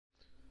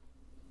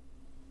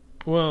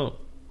Well,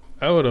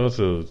 I would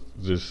also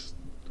just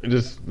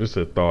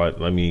a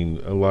thought. I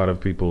mean, a lot of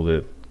people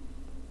that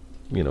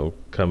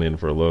come in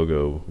for a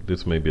logo,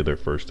 this may be their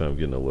first time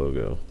getting a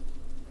logo.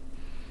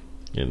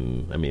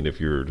 And I mean, if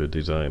you're the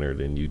designer,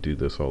 then you do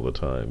this all the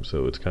time,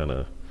 so it's kind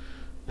of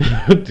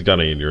it's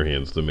kind of in your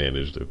hands to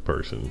manage the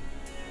person.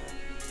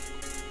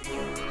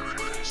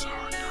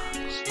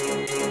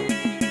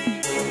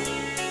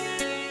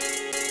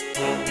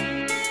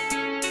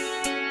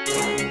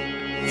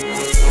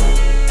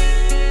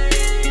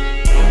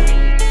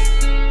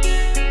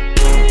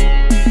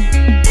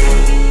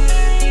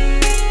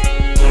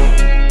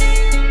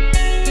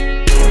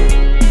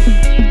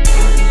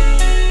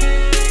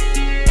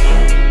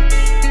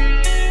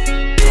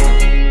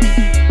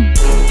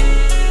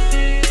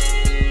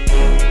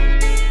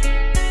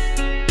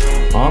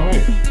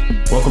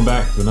 Welcome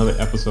back to another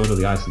episode of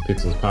the IC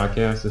Pixels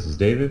podcast. This is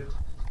David.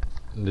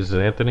 This is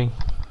Anthony.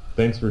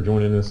 Thanks for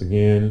joining us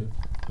again.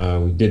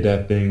 We did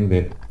that thing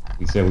that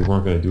we said we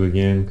weren't going to do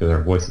again because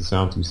our voices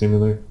sound too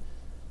similar.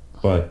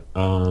 But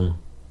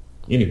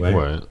anyway,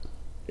 What?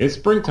 It's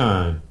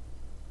springtime.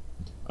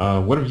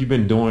 What have you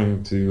been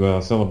doing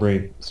to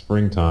celebrate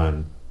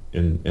springtime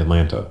in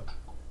Atlanta?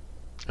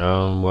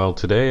 Well,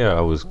 today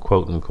I was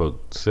quote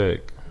unquote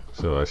sick,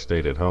 so I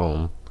stayed at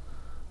home.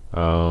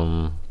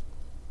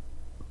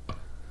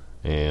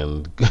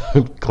 And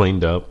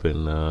cleaned up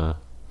and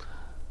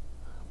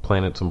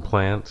planted some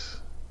plants,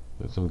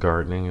 did some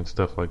gardening and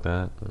stuff like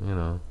that.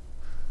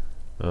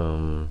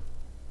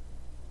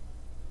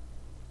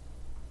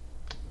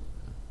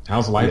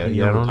 How's life in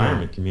your I don't know.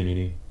 retirement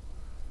community?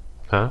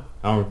 Huh?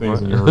 How are things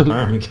What? in your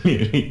retirement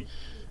community?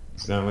 You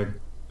sound like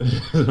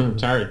a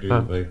retired dude.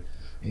 Huh? Like,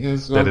 yeah,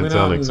 so That I didn't went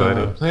sound out and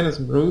exciting. planted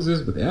some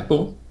roses with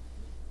Ethel.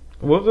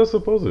 What was I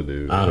supposed to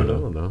do? I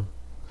don't know.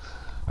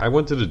 I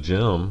went to the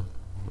gym,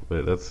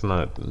 but that's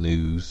not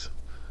news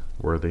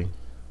worthy.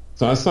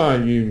 So I saw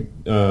you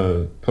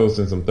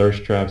posting some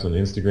thirst traps on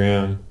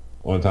Instagram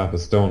on top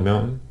of Stone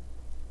Mountain.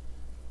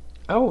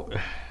 Oh,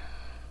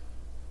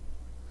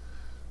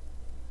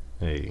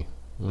 hey,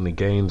 when the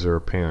gains are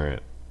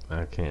apparent,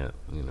 I can't.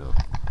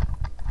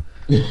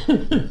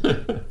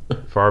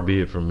 Far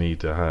be it from me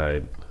to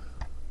hide.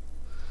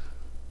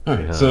 All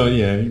right, so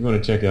yeah, if you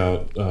want to check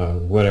out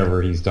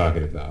whatever he's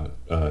talking about,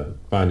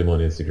 find him on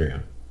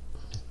Instagram.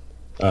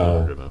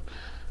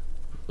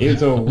 And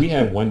so we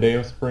had one day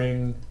of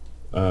spring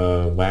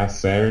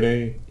last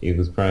Saturday. It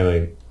was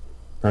probably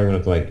went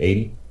up to like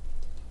 80,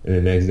 and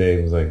the next day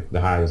it was like the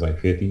high was like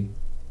 50,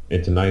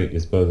 and tonight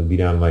it's supposed to be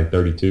down to like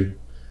 32.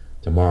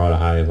 Tomorrow the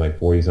high is like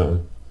 40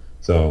 something.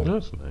 So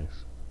That's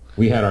nice.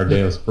 we had our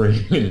day of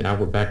spring, and now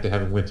we're back to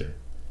having winter.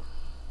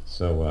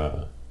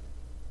 So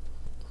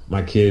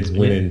my kids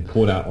went and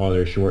pulled out all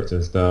their shorts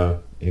and stuff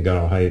and got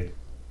all hyped,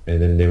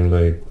 and then they were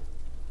like,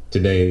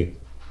 today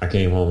I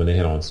came home and they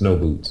had on snow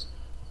boots.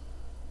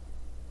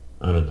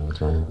 I don't know what's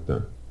wrong with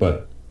them,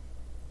 but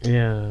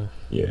Yeah.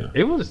 yeah.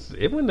 It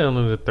went down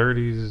in the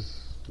 30s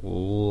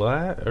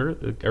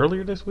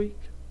earlier this week.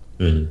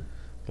 Mm-hmm.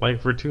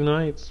 Like for 2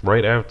 nights,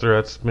 right after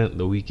I'd spent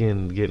the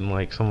weekend getting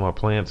like some of my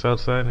plants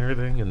outside and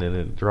everything, and then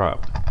it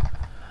dropped.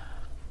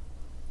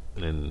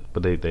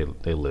 But they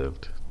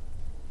lived.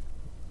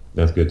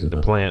 That's good to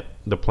know.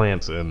 The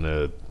plants and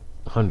the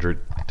 100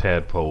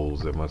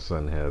 tadpoles that my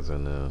son has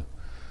in a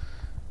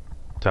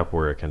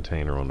Tupperware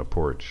container on the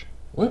porch.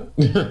 What?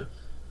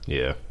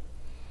 Yeah.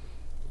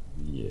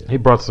 Yeah. He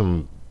brought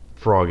some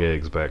frog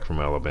eggs back from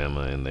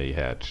Alabama and they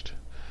hatched.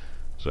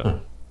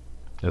 So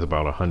there's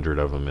about 100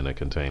 of them in a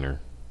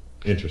container.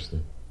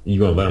 Interesting.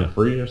 You gonna let them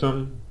free or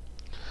something?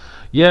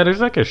 Yeah,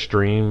 there's like a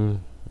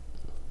stream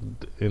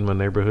in my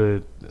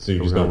neighborhood. So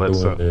you're We're just gonna gonna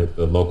let throw in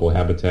the local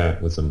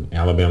habitat with some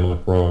Alabama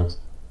frogs?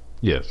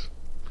 Yes.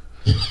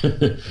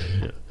 Yeah,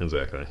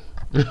 exactly.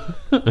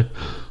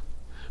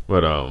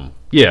 But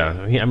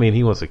yeah, I mean,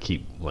 he wants to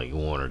keep like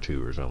 1 or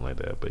 2 or something like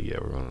that. But yeah,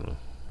 we're gonna.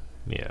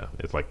 Yeah,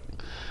 it's like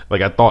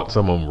I thought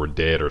some of them were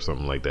dead or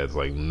something like that. It's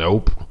like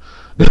nope.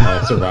 They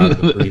all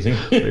survived the freezing.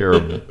 They are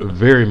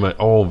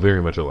all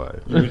very much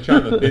alive. You were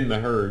trying to thin the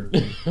herd.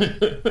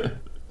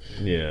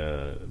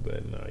 Yeah,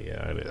 but no,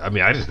 yeah. I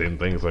mean, I just didn't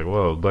think it's like,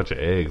 well, a bunch of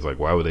eggs. Like,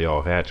 why would they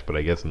all hatch? But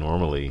I guess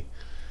normally,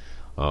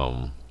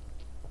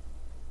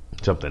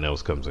 something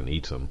else comes and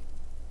eats them.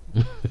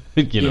 know.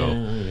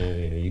 Yeah.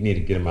 You need to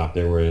get them out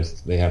there where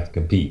they have to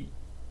compete.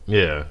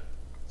 Yeah.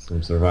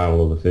 Some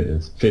survival of the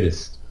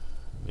fittest.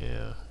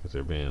 Yeah, because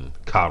they're being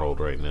coddled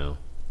right now.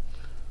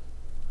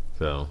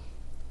 So,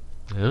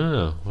 I don't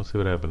know. We'll see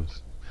what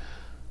happens.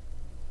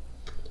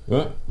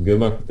 Well, good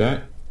luck with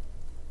that.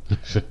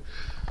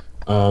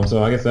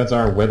 So I guess that's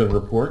our weather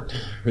report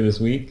for this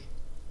week.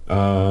 There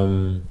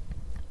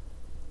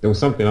was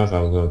something else I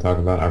was going to talk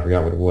about. I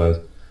forgot what it was.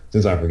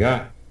 Since I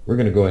forgot, we're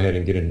going to go ahead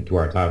and get into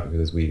our topic for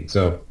this week.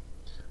 So,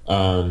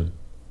 I'll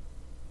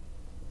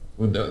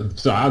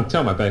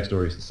tell my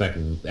backstory a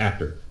second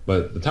after.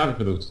 But the topic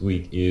for this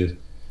week is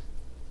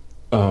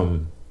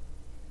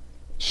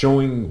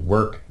showing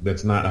work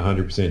that's not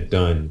 100%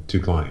 done to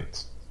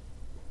clients.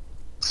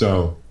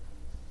 So,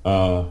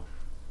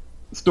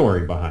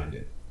 story behind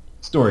it.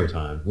 Story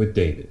time with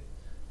David.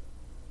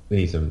 We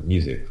need some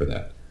music for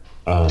that.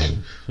 Oh,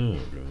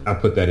 I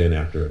put that in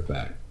after the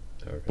fact.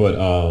 okay. But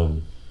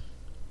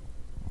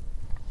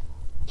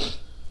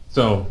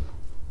so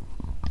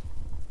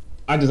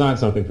I designed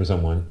something for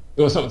someone.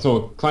 Well, so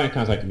a client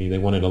contacted me. They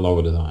wanted a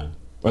logo design,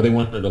 or they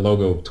wanted a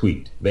logo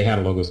tweaked. They had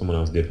a logo someone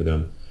else did for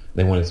them.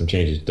 They wanted some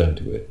changes done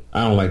to it.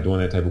 I don't like doing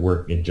that type of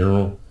work in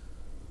general,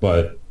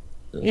 but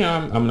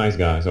I'm a nice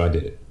guy, so I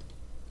did it.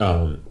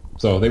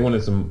 So they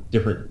wanted some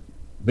different.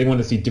 They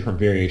wanted to see different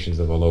variations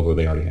of a logo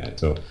they already had.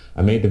 So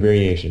I made the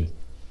variations.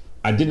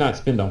 I did not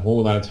spend a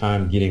whole lot of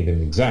time getting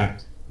them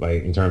exact,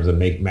 like in terms of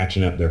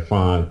matching up their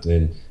font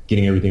and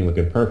getting everything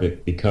looking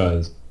perfect,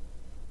 because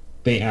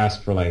they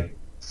asked for like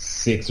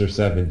 6 or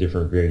 7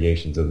 different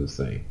variations of this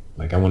thing.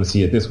 Like, I want to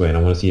see it this way, and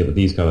I want to see it with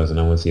these colors, and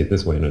I want to see it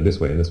this way, and this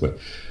way, and this way.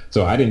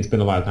 So I didn't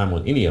spend a lot of time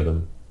on any of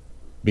them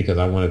because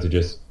I wanted to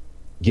just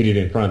get it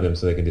in front of them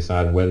so they could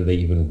decide whether they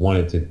even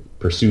wanted to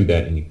pursue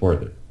that any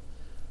further.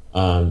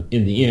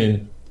 In the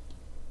end,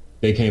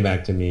 they came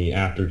back to me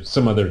after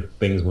some other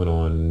things went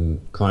on.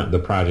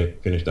 The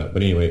project finished up.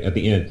 But anyway, at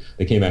the end,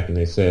 they came back and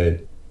they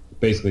said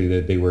basically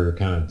that they were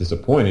kind of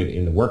disappointed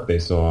in the work they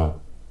saw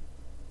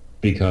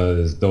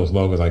because those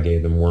logos I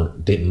gave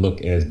them didn't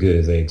look as good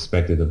as they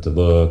expected them to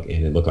look,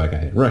 and it looked like I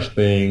had rushed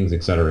things,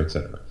 et cetera, et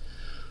cetera.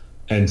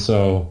 And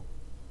so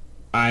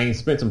I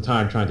spent some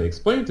time trying to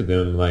explain to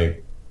them,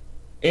 like,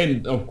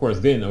 and of course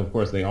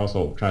they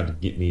also tried to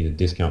get me to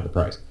discount the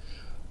price.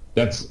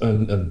 That's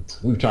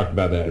we've talked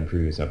about that in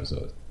previous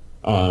episodes.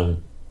 I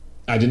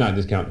did not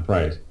discount the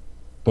price,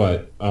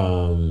 but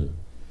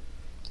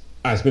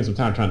I spent some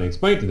time trying to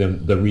explain to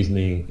them the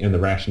reasoning and the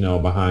rationale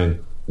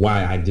behind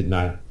why I did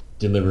not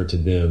deliver to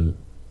them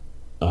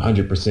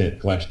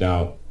 100% fleshed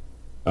out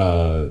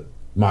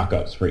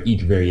mock-ups for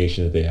each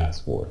variation that they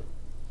asked for.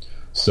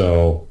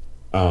 So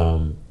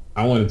I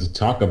wanted to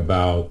talk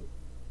about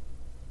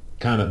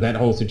kind of that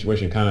whole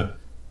situation. Kind of,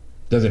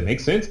 does it make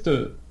sense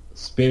to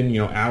spend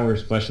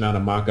hours fleshing out a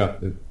mock-up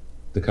that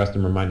the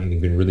customer might not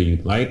even really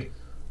like,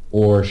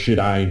 or should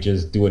I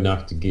just do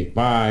enough to get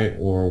by,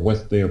 or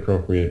what's the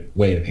appropriate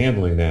way of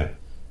handling that?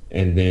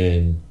 And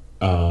then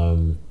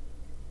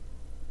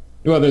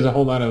there's a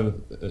whole lot of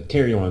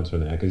carry-ons from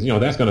that, because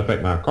that's going to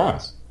affect my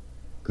costs.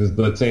 Because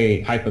let's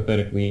say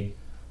hypothetically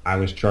I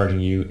was charging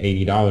you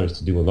 $80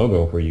 to do a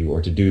logo for you, or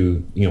to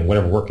do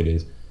whatever work it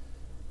is.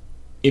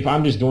 If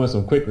I'm just doing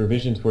some quick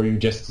revisions for you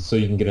just so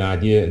you can get an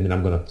idea, and then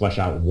I'm going to flesh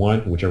out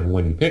whichever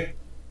one you pick,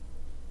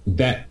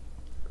 that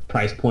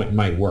price point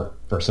might work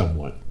for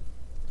someone.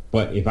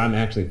 But if I'm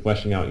actually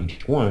fleshing out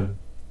each one,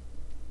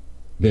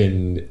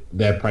 then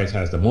that price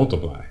has to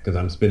multiply because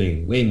I'm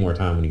spending way more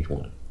time on each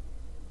one.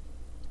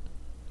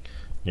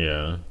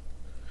 Yeah.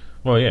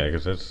 Well, yeah,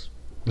 because that's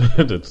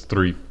that's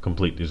 3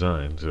 complete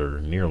designs,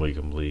 or nearly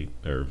complete,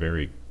 or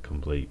very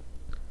complete.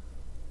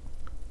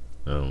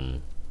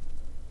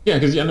 Yeah,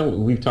 because I know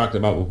we've talked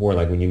about before,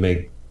 like when you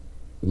make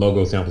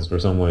logo samples for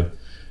someone,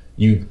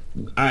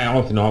 I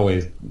often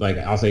always, like,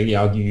 I'll say,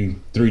 yeah, I'll give you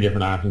 3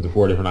 different options or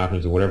 4 different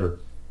options or whatever.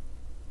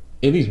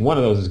 At least one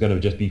of those is going to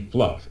just be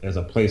fluff as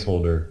a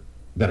placeholder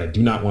that I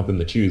do not want them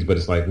to choose, but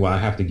it's like, well, I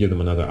have to give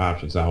them another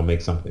option, so I'll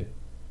make something.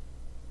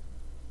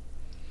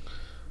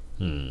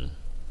 And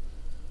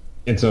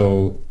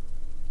so,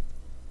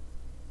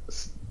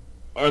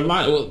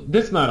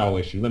 that's not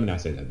always true. Let me not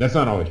say that. That's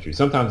not always true.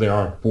 Sometimes there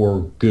are 4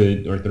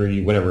 good, or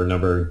 3, whatever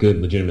number,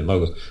 good legitimate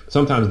logos.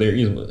 Sometimes there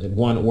is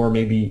 1 or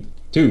maybe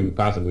 2,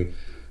 possibly,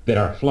 that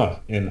are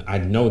fluff, and I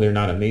know they're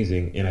not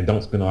amazing, and I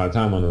don't spend a lot of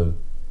time on them,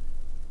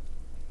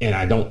 and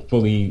I don't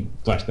fully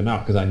flesh them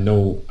out because I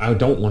know I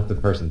don't want the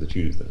person to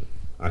choose them.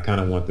 I kind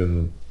of want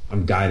them.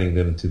 I'm guiding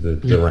them to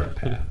the right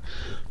path.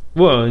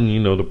 Well,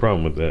 and the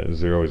problem with that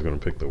is they're always going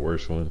to pick the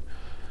worst one.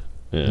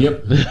 Yeah.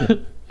 Yep.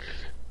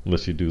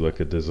 Unless you do like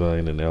a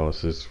design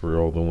analysis for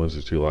all the ones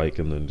that you like,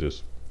 and then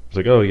just it's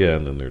like, oh yeah,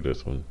 and then there's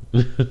this one.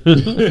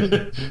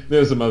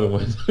 There's some other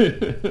ones.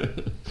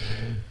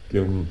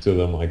 Give them to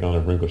them like on a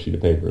wrinkled sheet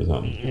of paper or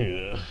something.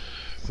 Yeah.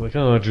 It's like,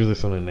 oh, I drew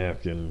this on a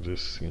napkin,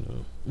 just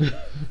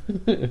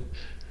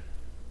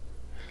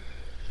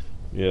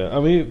Yeah, I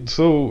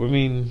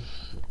mean,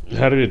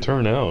 how did it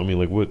turn out? I mean,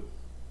 like, what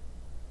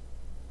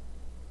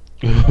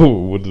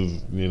what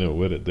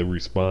did they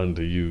respond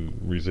to you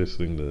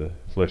resisting the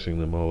fleshing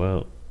them all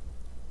out?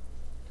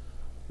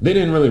 They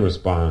didn't really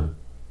respond.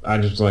 I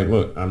just like,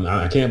 look,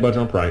 I can't budge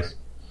on price,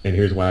 and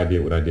here's why I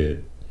did what I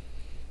did.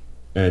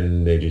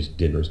 And they just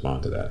didn't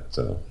respond to that.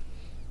 So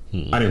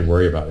I didn't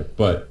worry about it,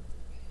 but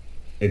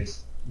it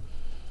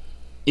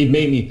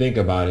made me think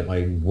about it,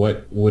 like,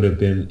 what would have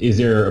been, is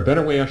there a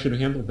better way I should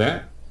have handled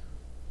that?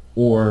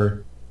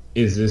 Or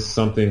is this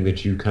something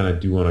that you kind of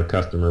do on a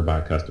customer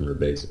by customer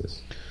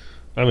basis?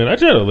 I mean, I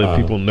try to let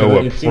people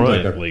know up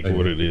front, like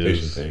what it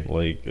is. Thing.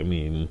 Like, I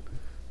mean,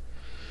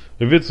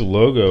 if it's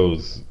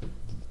logos,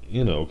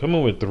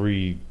 coming with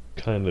 3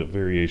 kind of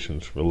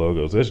variations for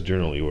logos, that's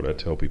generally what I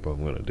tell people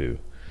I'm going to do.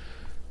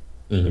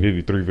 I'll give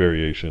you 3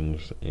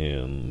 variations,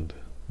 and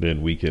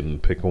then we can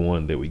pick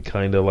one that we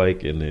kind of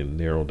like and then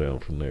narrow down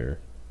from there.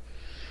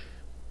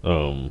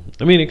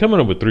 I mean, coming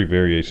up with 3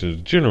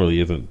 variations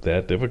generally isn't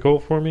that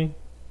difficult for me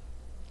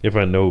if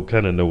I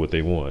kind of know what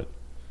they want.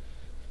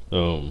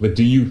 But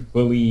do you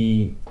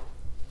fully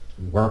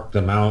work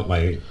them out?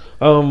 Like,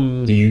 do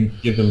um, you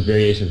give them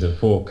variations in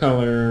full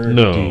color? Do you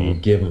no,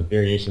 give them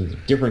variations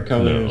of different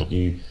colors? no, Do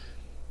you?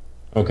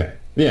 Okay,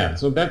 yeah.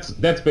 So that's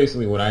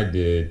basically what I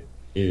did.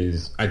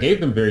 Is I gave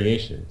them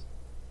variations,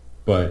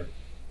 but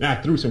I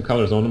threw some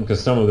colors on them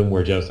because some of them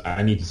were just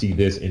I need to see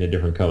this in a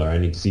different color. I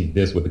need to see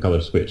this with the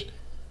color switched.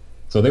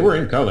 So they were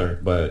in color,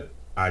 but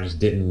I just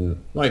didn't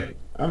like.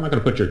 I'm not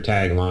going to put your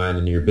tagline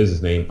and your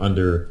business name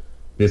under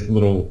this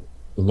little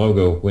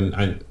logo when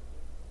I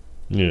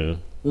yeah.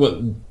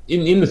 well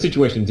in the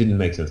situation it didn't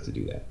make sense to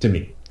do that to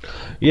me.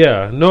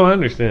 Yeah, no, I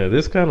understand.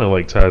 This kind of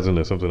like ties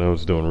into something I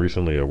was doing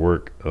recently at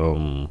work.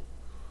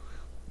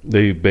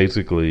 They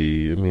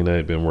basically, I mean, I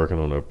had been working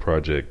on a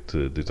project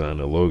to design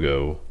a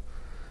logo,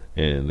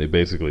 and they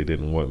basically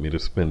didn't want me to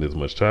spend as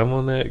much time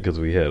on that because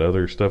we had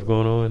other stuff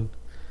going on.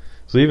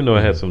 So even though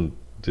I had Hmm. some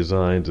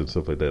designs and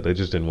stuff like that, they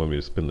just didn't want me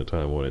to spend the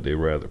time on it.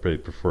 They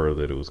prefer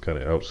that it was kind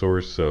of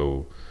outsourced.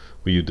 So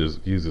we use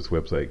this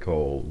website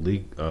called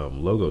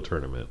Logo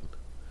Tournament,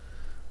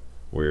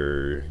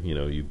 where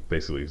you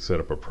basically set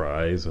up a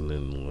prize and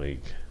then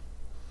like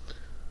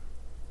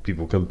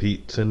people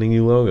compete sending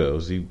you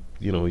logos. You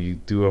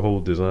do a whole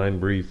design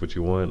brief, what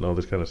you want, and all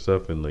this kind of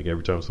stuff. And like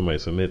every time somebody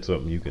submits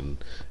something, you can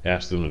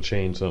ask them to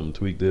change something,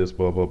 tweak this,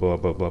 blah blah blah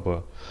blah blah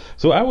blah.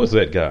 So I was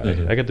that guy.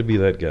 Hmm. I got to be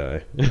that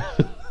guy.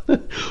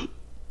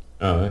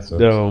 Oh, that sucks.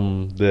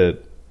 That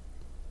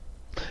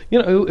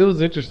it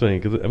was interesting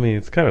because I mean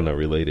it's kind of not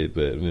related,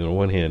 but on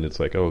one hand it's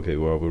like, oh, okay,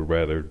 well I would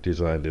rather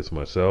design this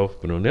myself,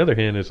 but on the other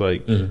hand it's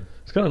like Hmm.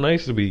 it's kind of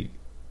nice to be,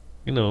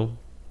 you know,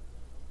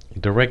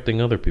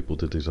 directing other people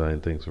to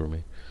design things for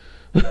me.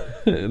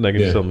 And I can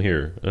just Yeah. tell them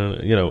here,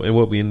 and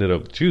what we ended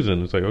up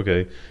choosing, it's like,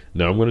 okay,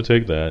 now I'm going to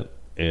take that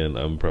and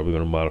I'm probably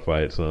going to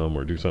modify it some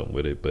or do something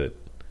with it, but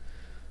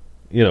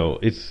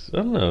it's I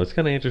don't know, it's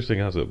kind of interesting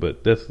how so,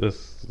 but that's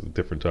a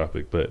different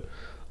topic, but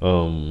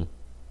um,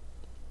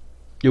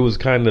 it was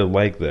kind of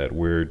like that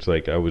where it's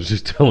like I was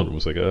just telling them,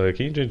 it's like,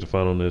 can you change the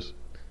font on this?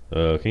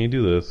 Can you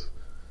do this?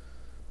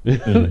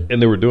 Hmm.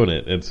 And they were doing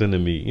it and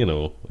sending me,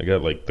 I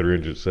got like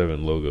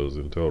 307 logos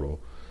in total.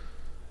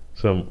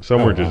 Some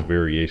Oh were just wow.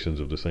 variations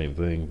of the same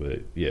thing,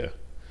 but yeah.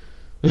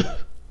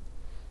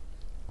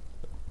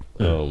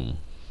 Hmm. Um,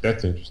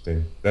 That's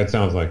interesting. That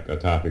sounds like a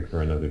topic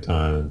for another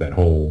time. That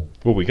whole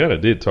well, we kind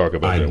of did talk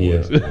about that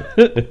idea.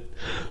 once,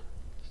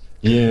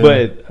 Yeah.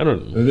 but I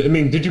don't know. I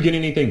mean, did you get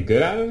anything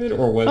good out of it,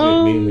 or was it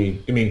Um,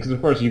 mainly? I mean, because of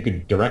course you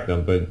could direct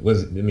them, but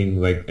I mean,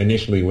 like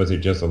initially, was it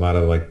just a lot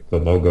of like the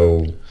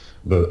logo,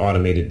 the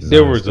automated there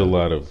design was a stuff?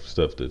 lot of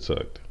stuff that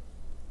sucked.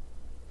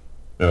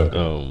 Okay.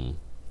 Um,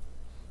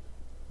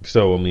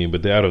 so I mean,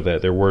 but out of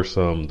that, there were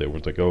some that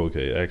was like, oh,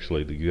 okay,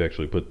 actually, you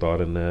actually put thought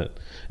in that,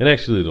 and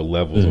actually, the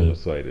levels on Hmm. the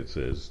site it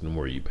says the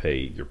more you pay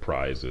your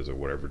prizes or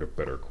whatever, the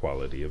better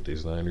quality of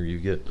designer you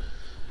get.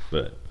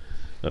 But,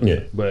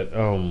 Yeah. but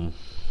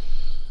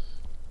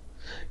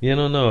yeah,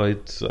 no,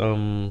 it's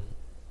because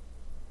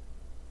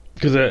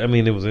I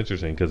mean, it was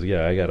interesting because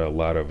yeah, I got a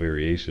lot of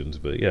variations,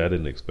 but yeah, I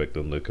didn't expect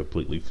them to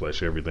completely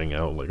flesh everything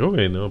out. Like,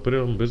 okay, now put it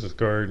on a business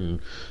card and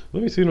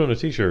let me see it on a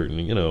T-shirt,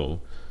 and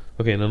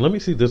okay, now let me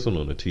see this one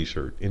on a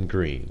T-shirt in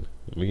green.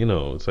 I mean,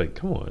 it's like,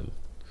 come on.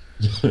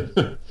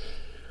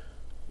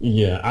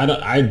 Yeah, I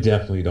don't. I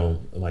definitely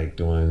don't like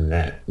doing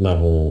that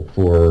level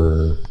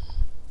for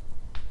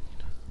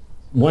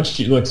once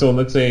you like. So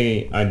let's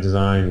say I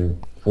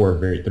design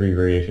three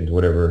variations,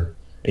 whatever,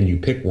 and you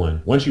pick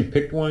one. Once you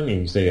picked one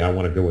and you say I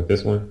want to go with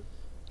this one,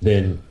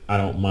 then I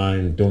don't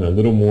mind doing a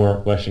little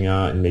more fleshing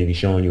out and maybe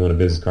showing you on a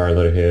business card,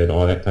 letterhead,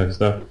 all that type of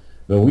stuff.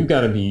 But we've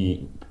got to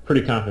be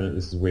pretty confident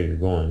this is where you're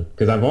going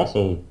because I've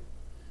also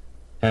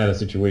had a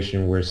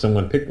situation where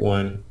someone picked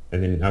one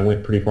and then I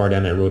went pretty far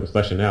down that road of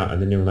fleshing out,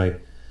 and then they were like,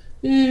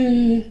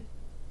 eh,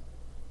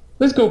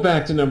 let's go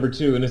back to number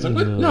two. And it's like,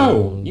 what?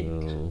 No,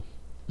 No,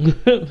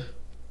 no.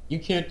 you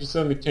can't just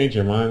suddenly change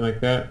your mind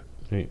like that.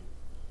 Hey,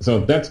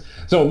 So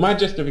my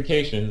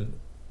justification,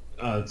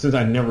 since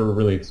I never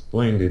really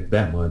explained it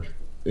that much,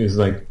 is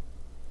like,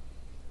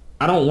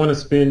 I don't want to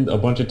spend a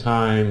bunch of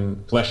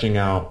time fleshing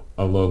out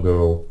a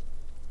logo,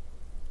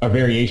 a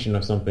variation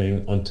of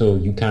something until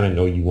you kind of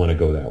know you want to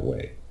go that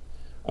way.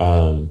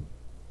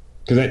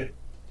 Because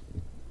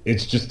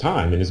it's just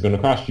time and it's going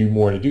to cost you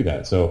more to do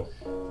that. So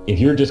if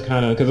you're just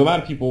kind of, because a lot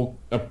of people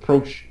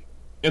approach,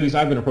 at least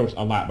I've been approached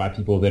a lot by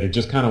people that are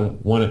just kind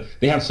of want to,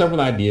 they have several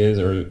ideas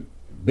or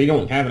they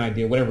don't have an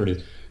idea, whatever it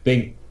is.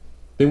 They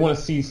want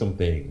to see some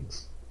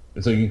things.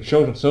 And so you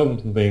show them some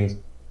things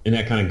and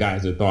that kind of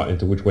guides their thought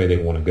into which way they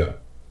want to go.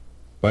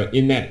 But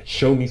in that,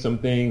 show me some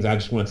things. I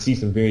just want to see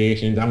some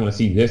variations. I want to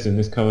see this in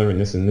this color and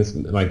this,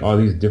 like all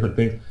these different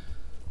things.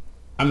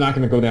 I'm not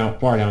going to go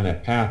far down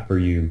that path for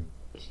you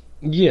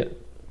yeah,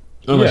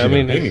 unless yeah. I you're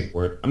going mean, to pay me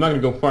for it. I'm not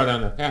going to go far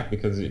down that path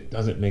because it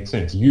doesn't make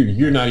sense.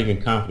 You're not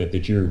even confident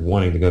that you're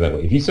wanting to go that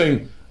way. If you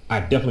say, I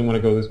definitely want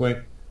to go this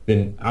way,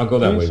 then I'll go I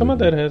that mean, way some with of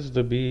that you. has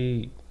to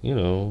be,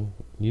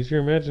 use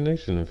your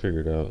imagination and figure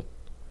it out.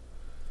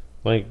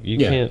 Like, you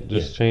Yeah, can't yeah,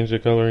 just change the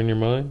color in your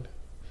mind.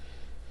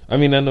 I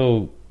mean, I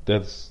know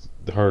that's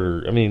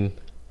harder. I mean,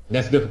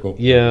 that's difficult.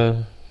 So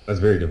yeah, that's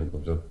very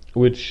difficult. So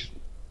which,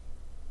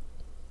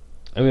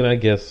 I mean, I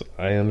guess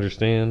I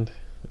understand.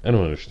 I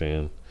don't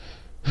understand.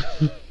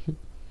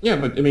 yeah,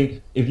 but I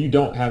mean, if you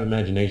don't have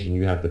imagination,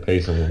 you have to pay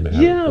someone to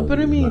have it Yeah, for but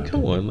I you. In mean, my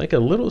come opinion, on, like a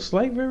little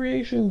slight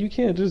variation, you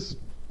can't just,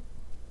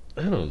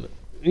 I don't know.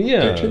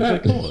 Yeah, picture it's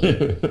like, come on.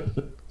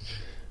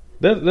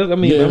 that. I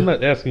mean, I'm Yeah,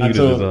 not asking I you to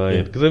told design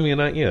yeah. because I mean,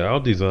 I'll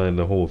design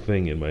the whole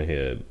thing in my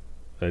head.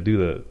 I do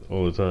that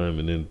all the time,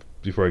 and then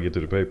before I get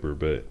to the paper,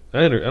 but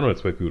I don't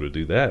expect people to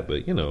do that.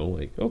 But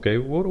like, okay,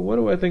 what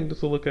do I think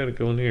this will look at it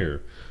going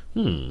here?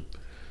 Hmm,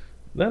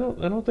 I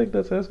don't think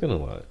that's asking a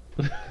lot.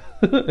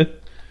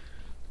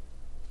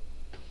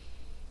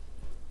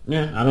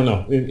 Yeah, I don't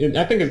know.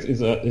 I think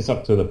it's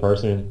up to the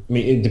person. I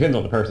mean, it depends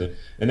on the person,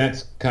 and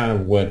that's kind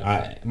of what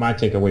my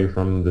takeaway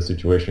from the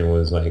situation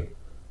was like.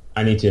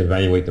 I need to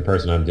evaluate the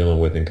person I'm dealing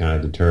with and kind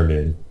of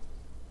determine,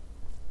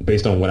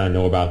 based on what I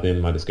know about them,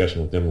 my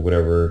discussion with them, or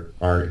whatever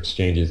our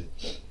exchanges,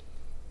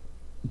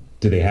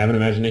 do they have an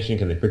imagination?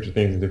 Can they picture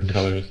things in different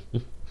colors?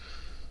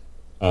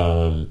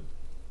 Um,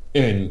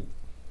 and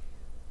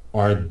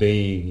are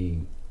they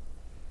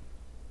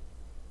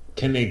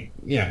can they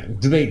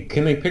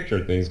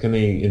picture things? Can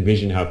they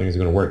envision how things are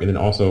going to work? And then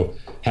also,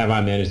 have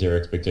I managed their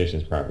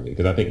expectations properly?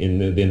 Because I think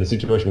in the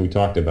situation we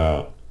talked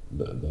about,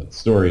 the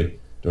story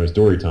during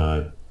story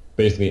time,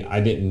 basically I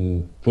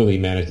didn't fully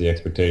manage the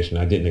expectation.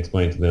 I didn't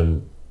explain to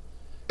them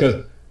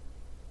because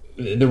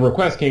the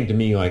request came to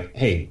me like,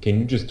 hey, can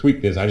you just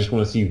tweak this? I just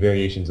want to see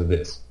variations of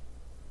this.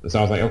 And so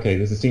I was like,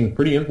 okay, seems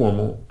pretty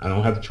informal. I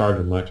don't have to charge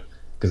them much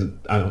because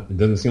it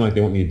doesn't seem like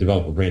they want me to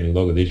develop a brand new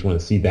logo. They just want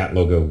to see that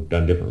logo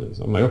done differently.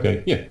 So I'm like,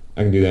 okay, yeah,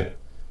 I can do that.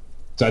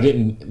 So I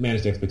didn't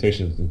manage the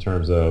expectations in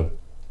terms of,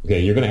 okay,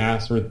 you're going to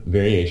ask for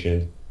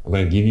variations. I'm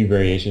going to give you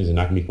variations and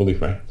not going to be fully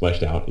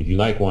fleshed out. If you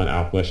like one,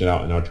 I'll flesh it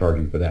out and I'll charge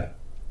you for that.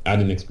 I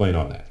didn't explain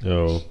all that.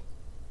 Oh,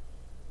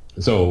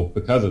 So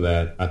because of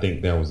that, I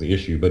think that was the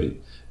issue. But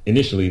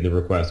initially, the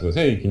request was,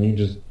 "Hey,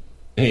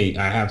 hey,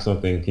 I have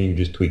something. Can you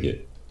just tweak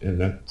it?" And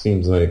that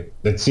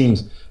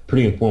seems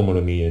pretty informal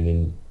to me. And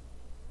then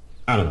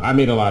I don't know. I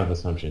made a lot of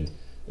assumptions,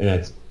 and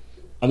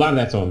a lot of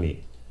that's on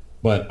me.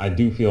 But I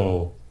do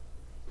feel,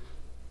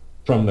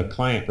 from the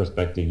client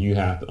perspective, you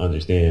have to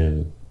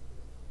understand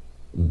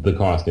the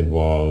cost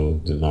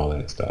involved and all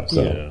that stuff.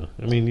 So yeah.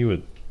 I mean, you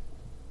would,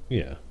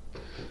 yeah,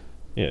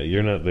 yeah.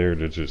 You're not there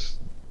to just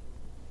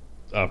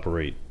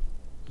operate,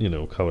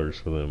 colors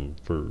for them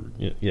for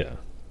yeah.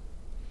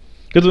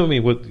 Because I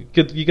mean,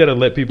 you got to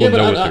let people yeah, but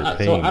know what they're so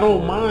paying I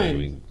don't for. I mind.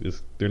 mean,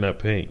 they're not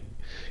paying.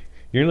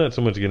 You're not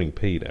so much getting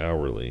paid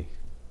hourly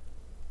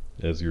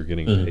as you're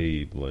getting Mhm.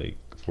 paid like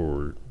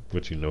for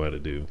what you know how to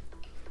do.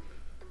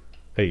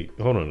 Hey,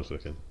 hold on a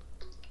second.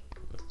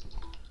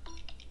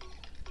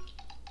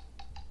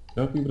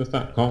 Tell people to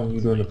stop calling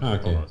you during the Hold on,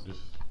 podcast. just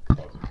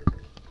pause it for a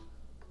minute.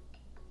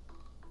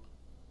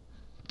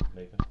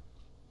 Nathan?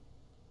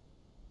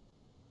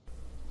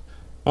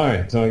 All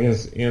right, so I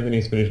guess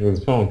Anthony's finished with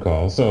his phone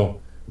call,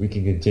 so we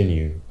can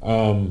continue.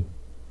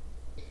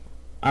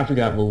 I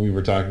forgot what we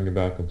were talking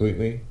about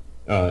completely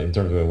in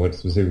terms of what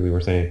specifically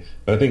we're saying,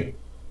 but I think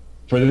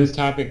for this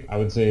topic, I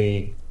would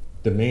say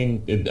I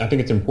think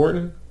it's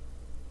important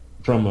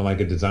from like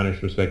a designer's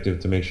perspective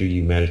to make sure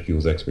you manage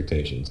people's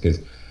expectations because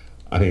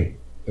I think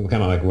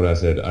kind of like what I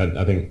said.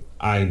 I think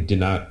I did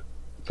not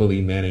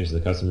fully manage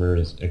the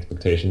customer's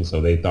expectations,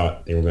 so they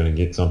thought they were going to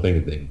get something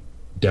that they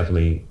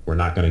definitely were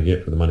not going to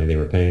get for the money they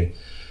were paying.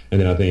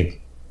 And then I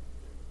think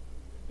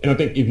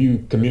if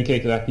you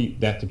communicate to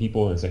that to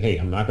people and say, "Hey,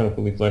 I'm not going to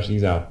fully flesh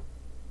these out,"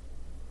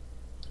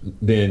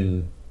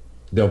 then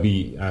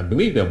I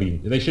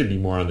believe they should be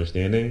more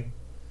understanding.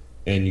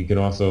 And you can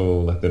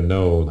also let them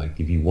know, like,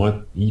 if you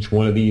want each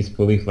one of these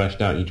fully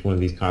fleshed out, each one of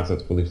these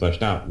concepts fully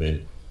fleshed out,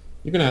 then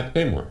you're going to have to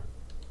pay more.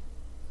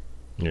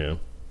 Yeah.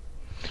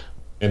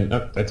 And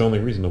that's only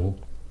reasonable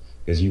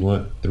because you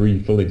want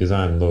 3 fully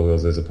designed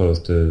logos as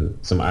opposed to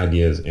some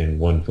ideas and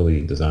 1 fully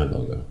designed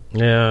logo.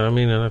 Yeah, I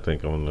mean, and I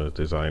think on the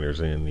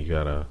designer's end,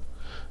 I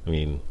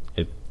mean,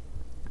 it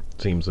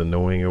seems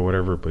annoying or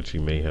whatever, but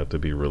you may have to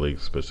be really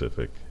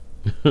specific.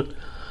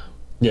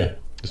 Yeah.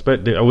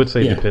 I would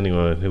say Yeah. depending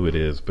on who it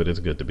is, but it's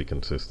good to be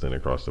consistent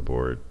across the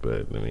board.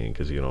 But I mean,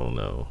 because you don't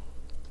know,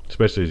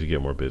 especially as you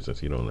get more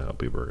business, you don't know how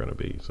people are going to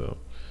be. So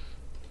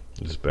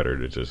it's better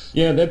to just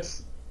Yeah,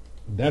 that's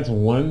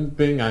one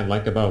thing I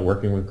like about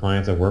working with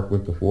clients I've worked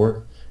with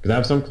before. Because I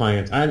have some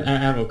clients. I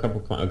have a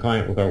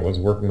client with I was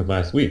working with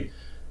last week,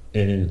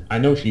 and I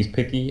know she's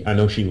picky. I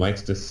know she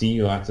likes to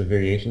see lots of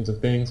variations of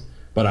things,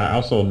 but I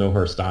also know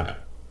her style,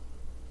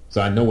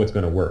 so I know what's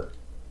going to work.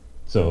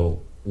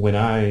 So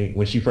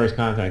when she first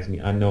contacts me,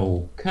 I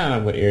know kind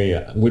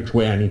of which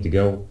way I need to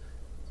go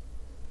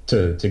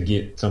to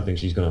get something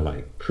she's going to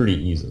like pretty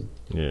easily.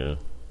 yeah,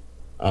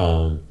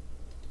 Um,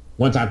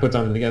 once I put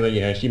something together,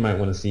 yeah, she might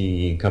want to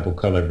see a couple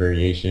color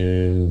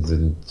variations,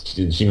 and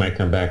she might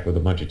come back with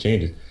a bunch of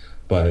changes.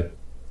 But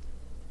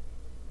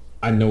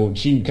I know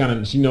she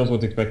knows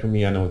what to expect from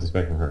me. I know what to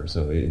expect from her,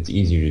 so it's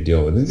easier to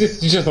deal with. It's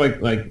just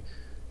like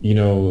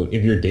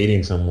if you're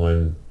dating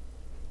someone,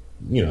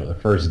 the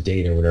first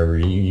date or whatever,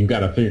 you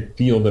got to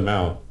feel them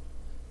out.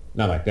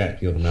 Not like that,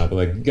 feel them out, but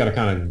like you got to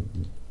kind of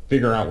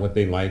figure out what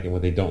they like and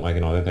what they don't like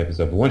and all that type of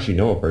stuff. But once you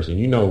know a person,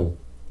 you know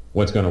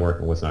what's going to work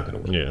and what's not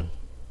going to work. Yeah.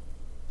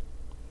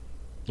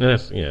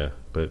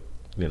 But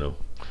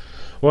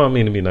well, I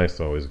mean, it'd be nice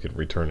to always get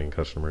returning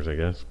customers, I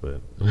guess,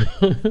 but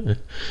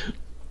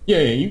yeah,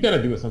 you got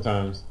to do it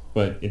sometimes,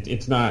 but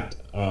it's not.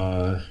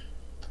 I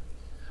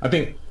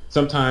think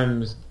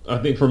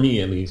for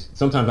me at least,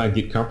 sometimes I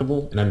get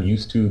comfortable and I'm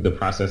used to the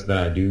process that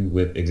I do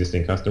with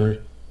existing customers,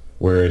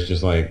 where it's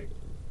just like,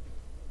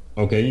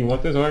 okay, you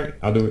want this? All right,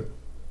 I'll do it.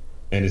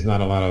 And it's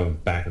not a lot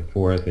of back and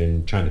forth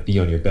and trying to be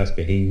on your best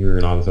behavior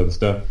and all this other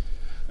stuff.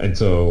 And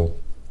so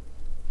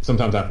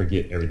sometimes I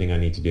forget everything I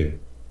need to do.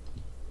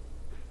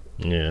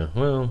 Yeah,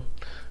 well,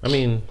 I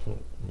mean,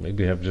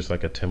 maybe have just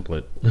like a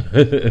template.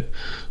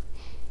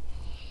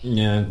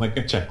 Yeah, like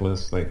a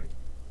checklist. Like,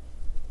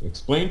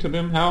 explain to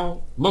them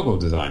how logo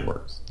design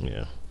works.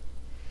 Yeah.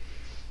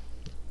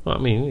 Well, I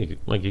mean,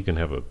 you can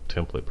have a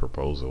template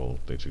proposal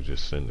that you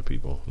just send to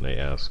people, and they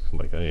ask,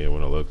 like, "Hey, I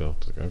want a logo."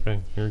 It's like,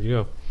 okay, here you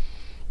go.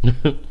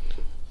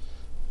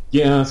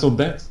 Yeah, so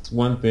that's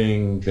one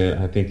thing that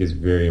I think is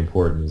very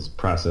important is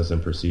process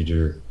and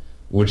procedure,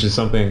 which is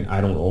something I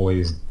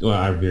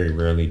very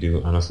rarely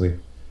do, honestly.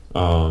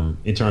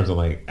 In terms of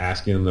like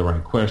asking them the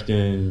right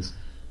questions,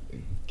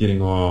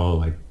 getting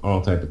all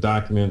type of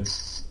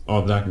documents,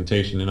 all the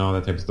documentation and all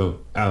that type of stuff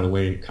out of the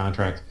way,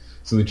 contracts,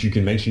 so that you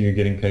can make sure you're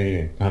getting paid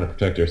and kind of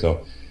protect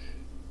yourself.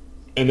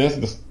 And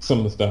that's some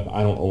of the stuff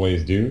I don't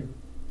always do.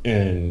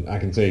 And I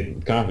can say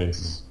with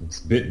confidence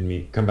it's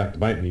come back to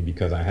bite me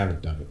because I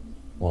haven't done it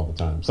all the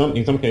time.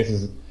 In some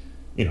cases,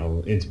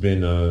 it's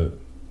been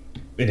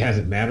it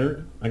hasn't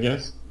mattered, I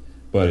guess.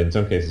 But in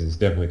some cases, it's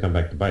definitely come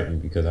back to bite me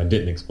because I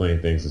didn't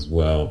explain things as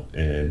well,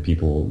 and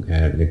people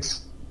had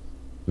mixed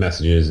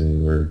messages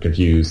and were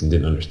confused and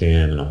didn't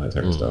understand and all that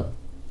type of stuff.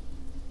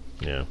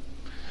 Yeah.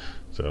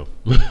 So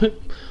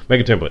make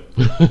a template.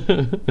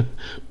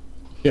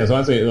 Yeah, so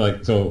I'd say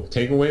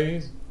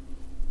takeaways.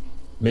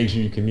 Make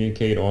sure you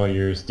communicate all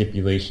your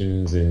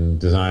stipulations and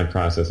design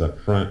process up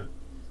front.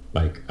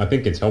 Like, I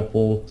think it's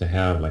helpful to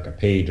have like a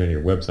page on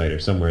your website or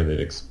somewhere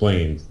that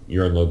explains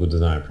your logo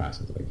design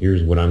process. Like,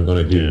 here's what I'm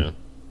going to do. Yeah.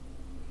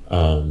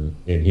 And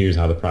here's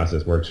how the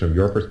process works from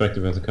your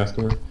perspective as a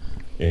customer.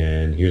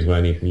 And here's what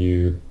I need from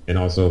you. And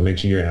also make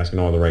sure you're asking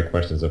all the right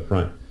questions up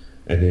front.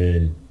 And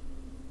then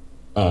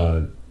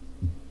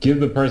give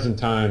the person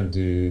time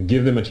to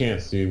give them a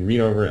chance to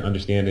read over it,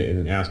 understand it,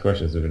 and ask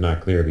questions if they're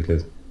not clear,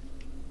 because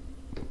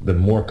the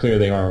more clear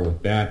they are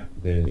with that,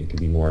 then it can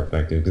be more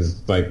effective. Because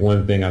it's like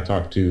one thing I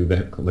talked to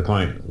the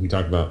client we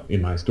talked about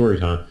in my story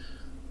time,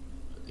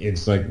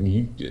 it's like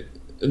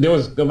there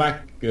was a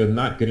lack of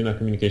not good enough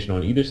communication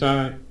on either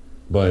side,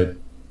 but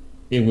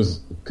it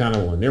was kind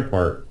of on their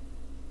part.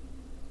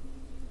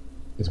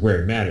 It's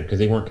where it mattered because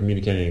they weren't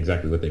communicating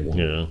exactly what they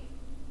wanted.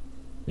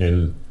 Yeah.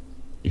 And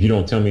if you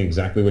don't tell me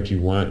exactly what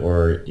you want,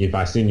 or if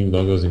I send you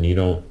logos and you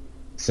don't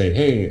say,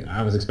 "Hey,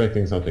 I was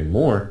expecting something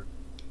more,"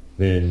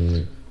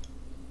 then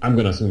I'm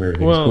going to assume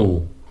everything's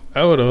cool.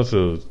 I would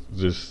also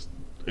just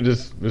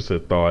a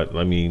thought.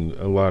 I mean,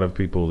 a lot of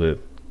people that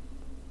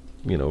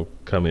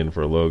come in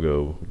for a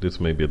logo, this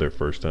may be their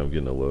first time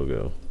getting a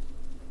logo.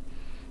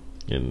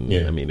 And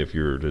I mean, if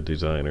you're the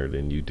designer,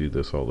 then you do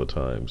this all the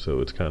time, so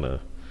it's kind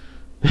of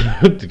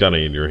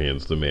in your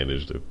hands to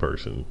manage the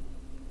person.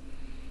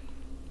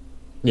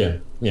 Yeah.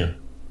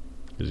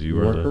 Because you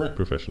are the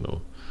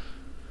professional.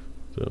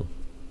 So.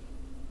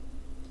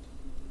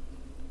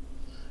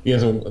 Yeah,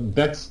 so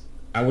that's,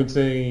 I would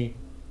say,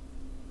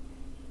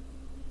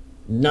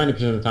 90% of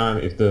the time,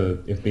 if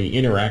the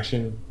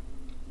interaction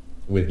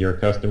with your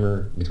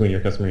customer, between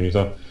your customer and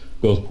yourself,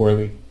 goes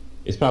poorly,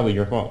 it's probably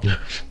your fault.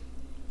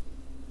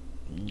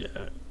 Yeah.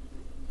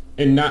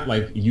 And not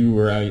like you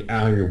were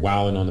out here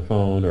wilding on the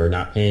phone or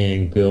not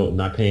paying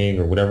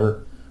or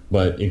whatever.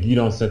 But if you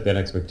don't set that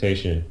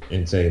expectation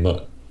and say,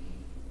 look,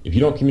 if you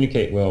don't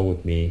communicate well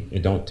with me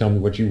and don't tell me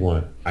what you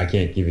want, I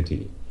can't give it to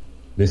you.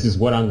 This is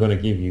what I'm going to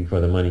give you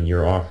for the money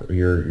you're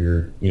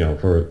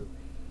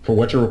for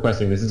what you're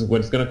requesting. This is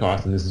what it's going to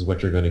cost, and this is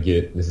what you're going to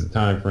get. This is the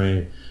time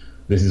frame.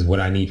 This is what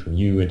I need from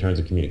you in terms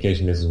of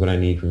communication. This is what I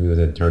need from you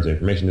in terms of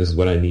information. This is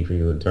what I need from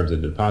you in terms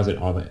of deposit.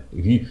 All that.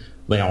 If you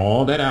lay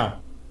all that out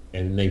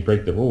and they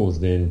break the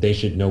rules, then they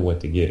should know what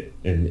to get,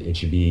 and it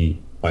should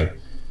be like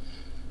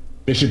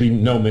there should be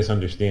no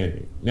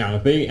misunderstanding. Now,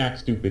 if they act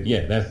stupid,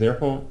 yeah, that's their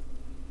fault.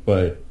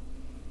 But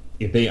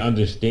if they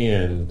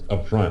understand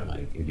up front,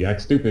 like, if you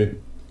act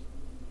stupid,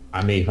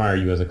 I may fire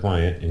you as a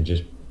client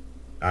and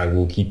I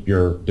will keep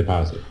your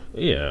deposit.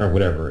 Yeah. Or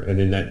whatever. And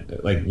then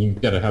that, like, you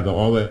got to have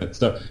all that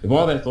stuff. If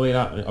all that's laid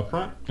out up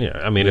front. Yeah,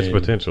 I mean, it's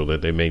potential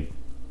that they may.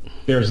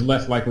 There's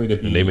less likely to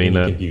be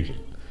not confusion.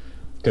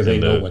 because they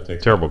And know the what to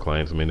expect. terrible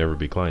clients may never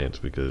be clients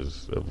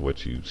because of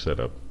what you set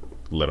up,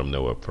 let them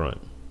know up front.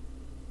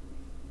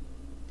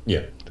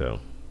 Yeah, So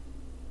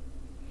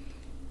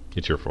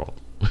it's your fault.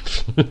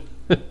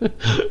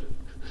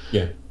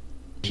 yeah, you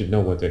should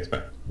know what to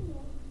expect.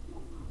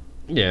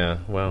 Yeah,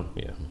 well,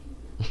 yeah.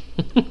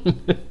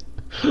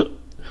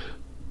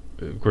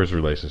 Of course,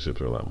 relationships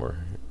are a lot more.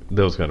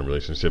 Those kind of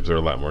relationships are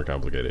a lot more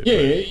complicated. Yeah,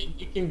 But yeah,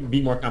 it can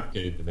be more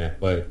complicated than that,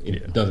 but yeah,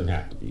 it doesn't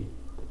have to be.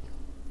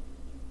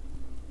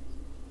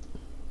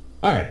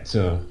 All right,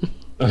 so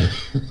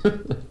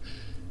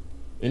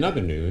in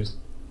other news,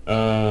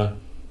 uh,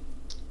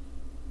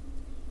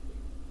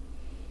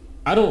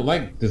 I don't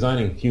like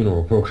designing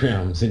funeral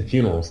programs and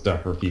funeral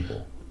stuff for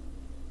people,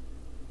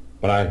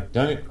 but I've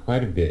done it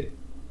quite a bit.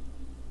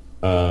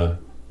 Uh,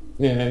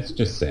 yeah, it's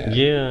just sad.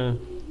 yeah.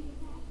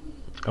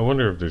 I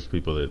wonder if there's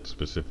people that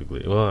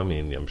specifically. Well, I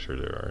mean, I'm sure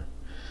there are.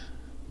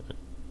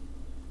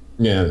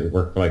 Yeah, they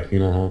work for like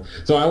funeral home.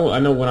 So I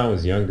know when I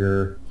was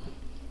younger,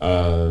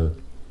 uh,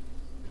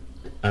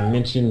 I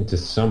mentioned to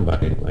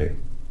somebody like,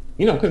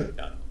 because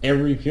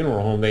every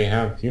funeral home they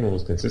have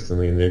funerals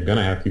consistently, and they're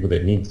gonna have people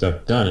that need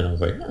stuff done. And I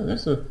was like, oh,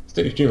 that's a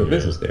steady stream of Yeah.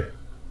 business there.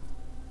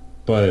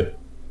 But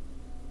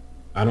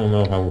I don't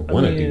know if I would I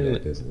want to do mean,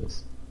 that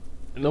business.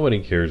 nobody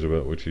cares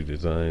about what you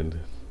designed.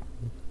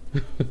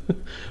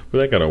 For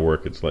that kind of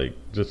work, it's like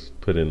just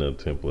put in a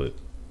template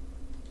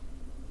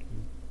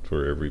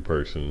for every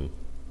person.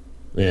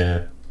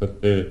 Yeah,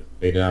 but they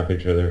faded out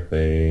picture of their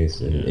face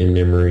and Yeah. in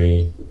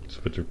memory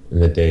Just put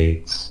and the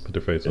dates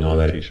their face and on all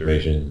a that T-shirt.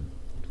 information.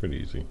 It's pretty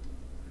easy.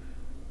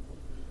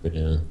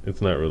 Yeah.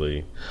 It's not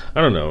really.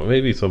 I don't know.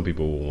 Maybe some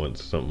people will want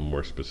something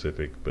more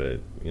specific, but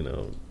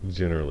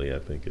generally, I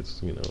think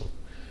it's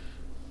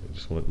I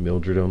just want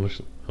Mildred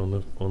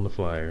on the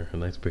flyer, a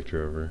nice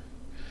picture of her.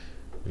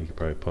 You could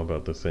probably pump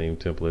out the same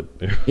template.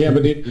 Yeah,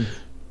 but it's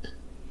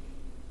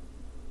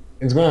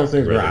one of those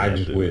things where Rather I have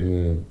just to-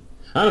 wouldn't.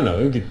 I don't know.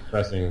 It would get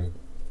depressing.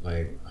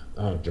 Like,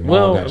 oh, Jamal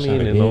Well, got I shot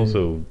mean, again. and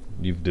also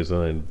you've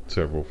designed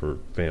several for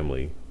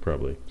family,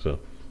 probably. So,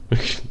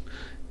 But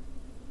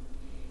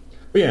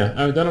yeah,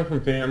 I've done them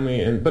from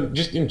family, but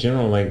just in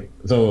general, like,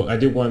 so I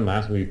did one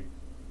last week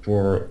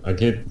for a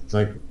kid. It's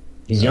like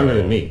he's younger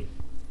than me.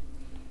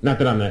 Not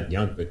that I'm that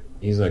young, but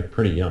he's like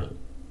pretty young.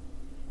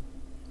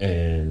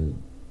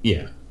 And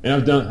yeah,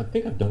 and I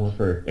think I've done one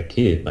for a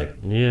kid, like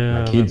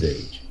yeah, my kid's that's-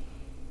 age.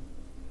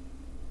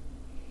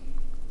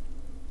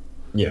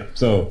 Yeah,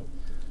 so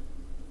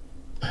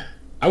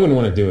I wouldn't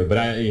want to do it, but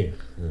I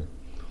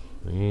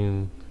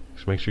mean,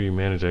 just make sure you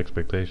manage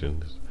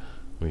expectations.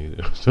 I mean,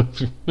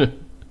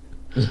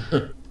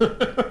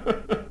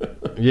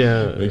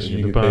 yeah, Make sure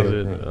you get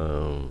paid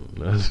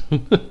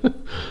deposit.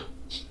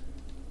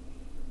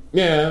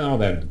 yeah, all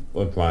that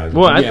applies.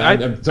 Well, Yeah,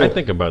 I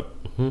think about.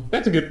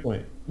 That's a good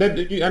point. I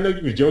know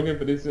you was joking,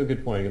 but it's a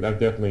good point. I've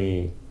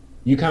definitely.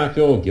 You kind of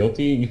feel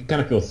guilty. You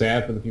kind of feel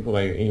sad for the people.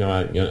 Like, I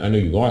know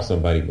you lost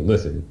somebody, but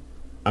listen,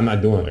 I'm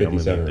not doing Like, I'm gonna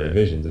 57 need that.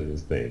 revisions of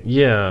this thing,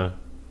 Yeah,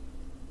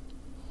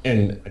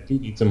 and I do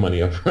need some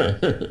money up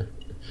front.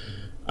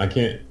 I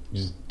can't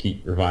just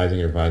keep revising,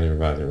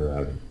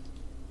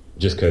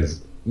 just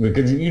because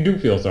you do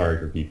feel sorry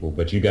for people,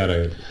 but you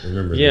gotta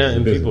remember. yeah, this is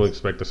and business. people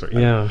expect us.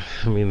 Yeah,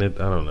 I mean, I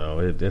don't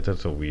know.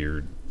 That's a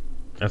weird.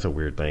 That's a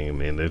weird thing. I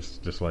mean, it's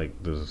just like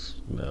there's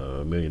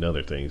a million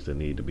other things that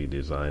need to be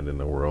designed in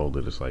the world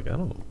that it's like I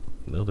don't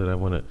know that I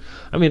want to.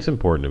 I mean, it's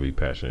important to be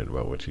passionate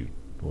about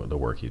the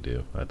work you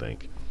do. I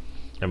think.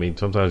 I mean,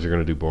 sometimes you're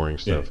going to do boring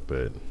stuff,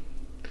 but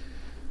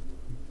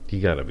you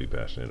got to be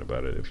passionate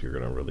about it if you're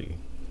going to really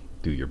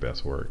do your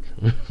best work.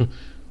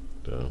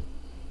 So.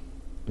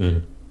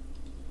 Mhm.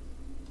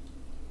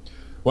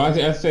 Well,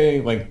 I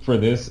say like for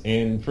this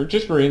and for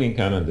any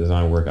kind of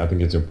design work, I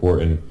think it's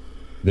important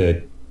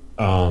that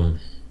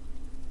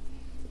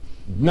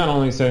not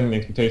only setting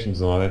expectations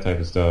and all that type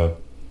of stuff,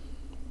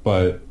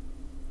 but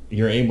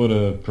you're able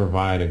to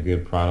provide a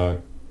good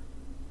product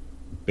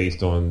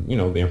based on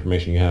the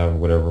information you have,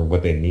 whatever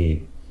what they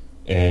need.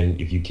 And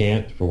if you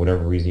can't, for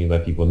whatever reason, you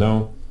let people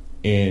know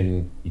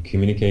and you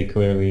communicate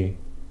clearly.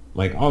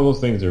 Like all those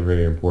things are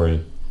very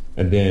important.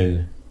 And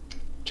then I'm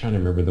trying to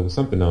remember, there was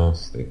something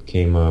else that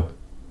came up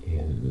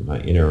in my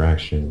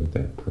interaction with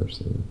that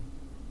person.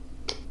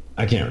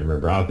 I can't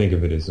remember. I'll think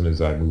of it as soon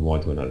as I move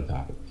on to another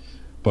topic.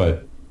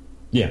 But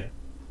yeah,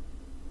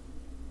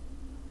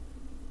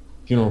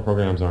 funeral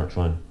programs aren't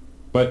fun.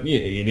 But yeah,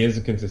 it is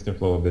a consistent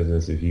flow of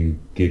business if you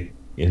get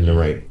in the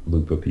right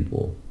loop of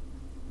people.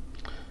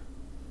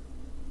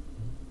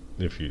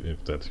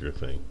 If that's your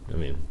thing, I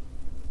mean,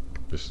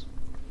 just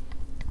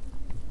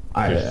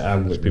I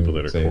there's wouldn't people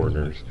that are say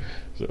corners,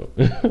 so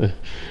I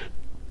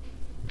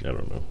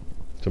don't know.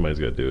 Somebody's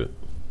got to do it.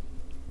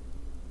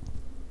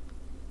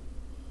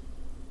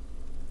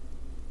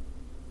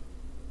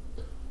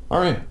 All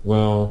right.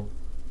 Well,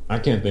 I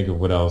can't think of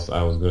what else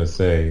I was going to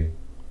say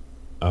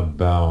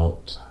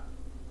about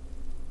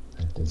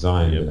that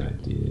design Yep. that I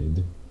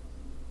did.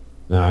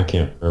 No, I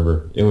can't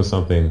remember. It was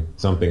something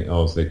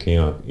else that came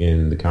up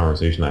in the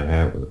conversation I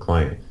had with a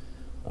client.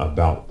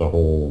 about the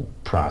whole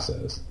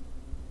process.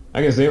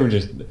 I guess they were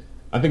just.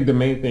 I think the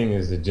main thing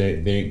is that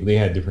they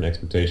had different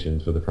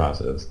expectations for the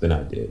process than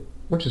I did,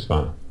 which is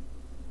fine.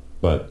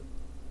 But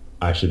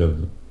I should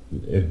have,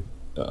 if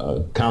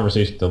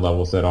conversation to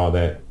level set all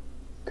that,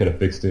 could have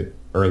fixed it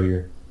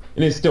earlier.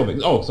 And it's still.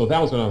 Oh, so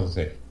that was what I was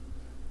gonna say.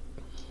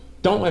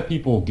 Don't let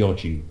people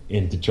guilt you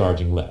into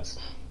charging less.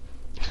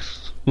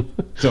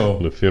 So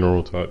The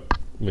funeral talk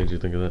made you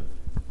think of that?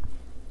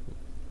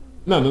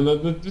 no.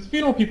 The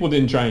funeral people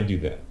didn't try and do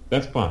that.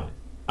 That's fine.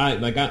 I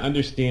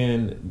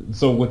understand.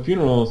 So with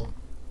funerals,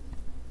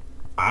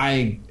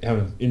 I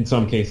have in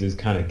some cases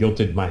kind of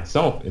guilted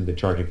myself into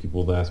charging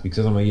people less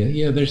because I'm like,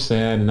 yeah, they're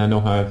sad, and I know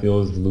how it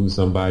feels to lose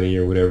somebody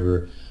or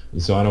whatever,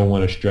 and so I don't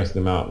want to stress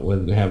them out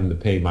with having to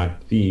pay my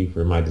fee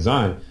for my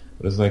design.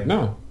 But it's like,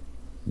 no,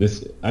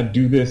 I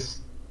do this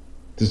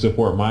to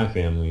support my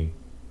family,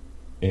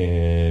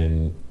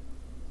 and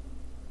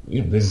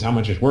this is how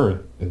much it's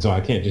worth, and so I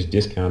can't just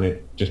discount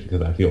it just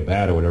because I feel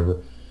bad or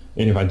whatever.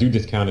 And if I do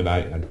discount it,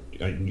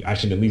 I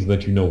should at least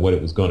let you know what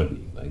it was going to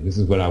be. Like, this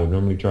is what I would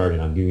normally charge,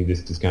 and I'm giving you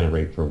this discounted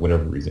rate for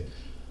whatever reason.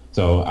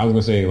 So I was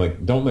going to say,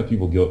 like, don't let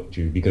people guilt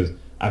you, because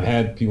I've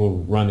had people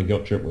run the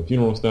guilt trip with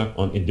funeral stuff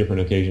in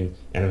different occasions,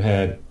 and I've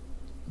had,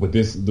 with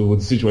the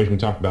situation we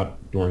talked about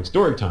during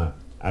story time,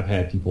 I've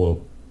had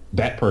people,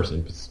 that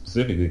person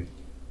specifically,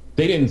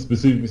 they didn't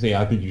specifically say,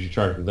 I think you should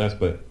charge me less,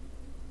 but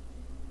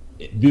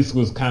this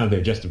was kind of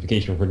their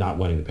justification for not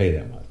wanting to pay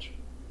that much.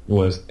 It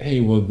was,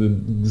 hey, well, the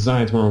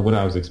designs weren't what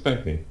I was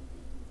expecting.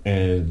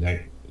 And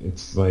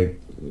it's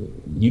like,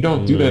 you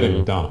don't do that at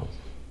McDonald's.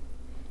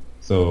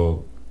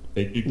 So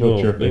it Well,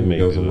 tripping they and may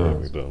goes do that somewhere at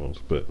else. McDonald's,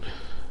 but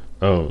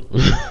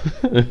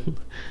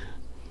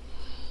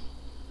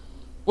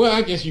Well,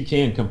 I guess you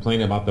can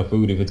complain about the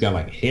food if it's got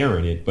like hair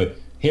in it, but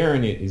hair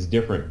in it is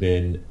different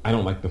than, I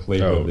don't like the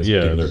flavor of this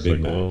yeah, particular just Big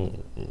like, Mac. well,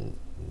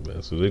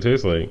 that's what they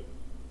taste like.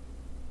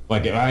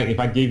 Like if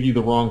I gave you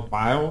the wrong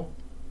file,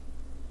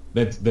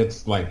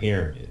 that's like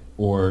hair in it.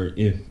 Or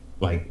if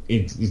like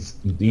it's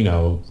the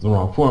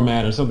wrong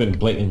format or something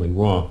blatantly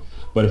wrong.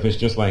 But if it's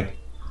just like,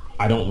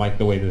 I don't like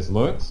the way this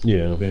looks,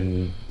 Yeah,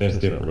 then that's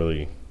it's different. not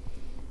really.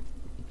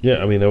 Yeah,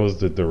 I mean that was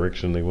the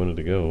direction they wanted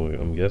to go.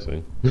 I'm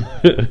guessing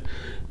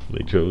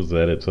they chose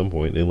that at some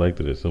point. They liked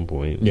it at some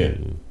point. Yeah.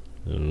 And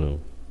I don't know.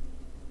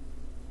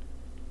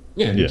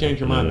 Yeah, you change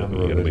your mind You down the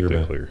road. gotta That's make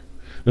your that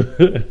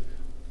bad. clear.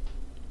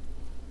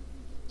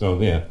 So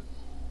yeah,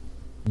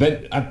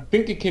 but I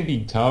think it can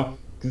be tough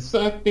because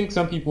I think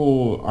some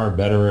people are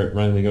better at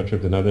running the guilt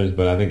trip than others.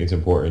 But I think it's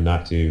important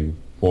not to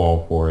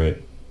fall for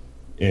it,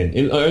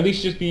 or at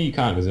least just be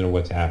cognizant of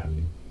what's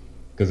happening.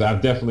 Because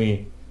I've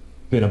definitely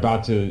been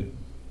about to,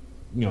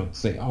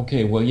 say,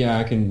 okay, well, yeah,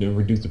 I can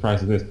reduce the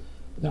price of this. But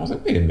then I was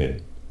like, wait a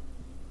minute,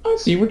 I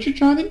see what you're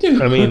trying to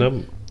do. I mean,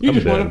 I'm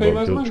just bad want to pay about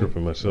less guilt money.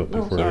 tripping myself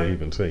No, before sorry. I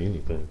even say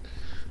anything.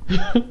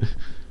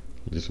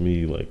 Just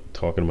me like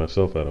talking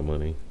myself out of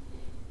money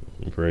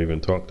before I even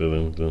talk to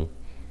them. So.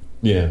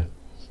 Yeah,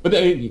 but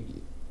you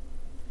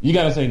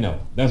got to say no.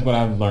 That's what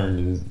I've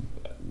learned is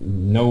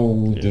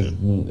no. Yeah. Just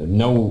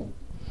no.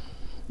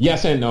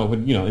 Yes and no, but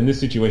in this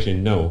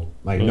situation, no.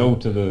 Like no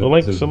to the. Well,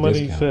 like to the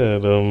somebody discount.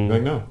 said,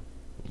 Like no.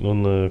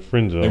 on the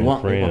friend They zone,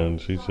 want- they Fran,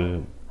 want-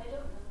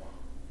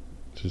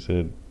 she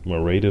said, my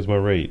rate is my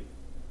rate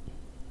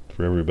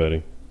for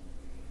everybody.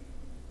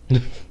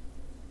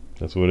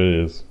 That's what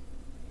it is.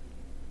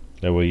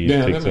 That way it Yeah,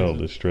 that takes makes out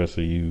sense. the stress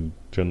of you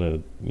trying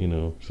to,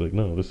 she's like,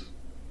 no, this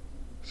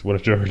is what I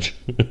charge.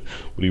 What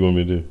do you want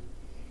me to do?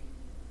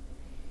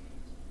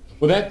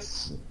 Well,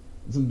 that's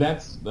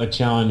a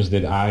challenge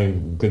that I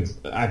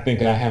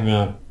think I have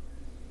not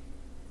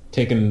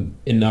taken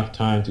enough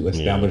time to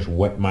establish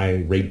what my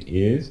rate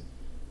is.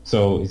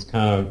 So it's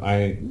kind of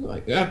I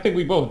think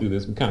we both do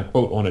this. We kind of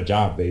quote on a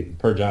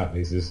per job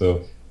basis. So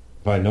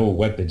if I know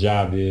what the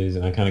job is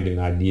and I kind of get an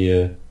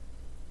idea,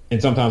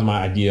 and sometimes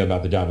my idea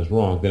about the job is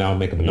wrong, then I'll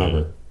make up a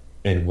number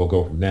and we'll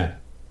go from that.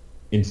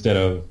 Instead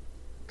of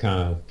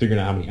kind of figuring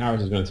out how many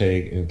hours it's going to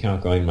take and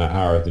calculating my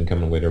hours and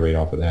coming with a rate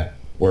off of that.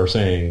 We're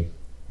saying,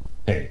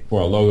 hey,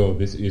 for a logo,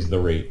 this is the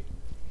rate,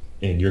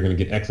 and you're going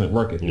to get excellent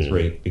work at this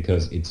rate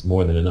because it's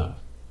more than enough.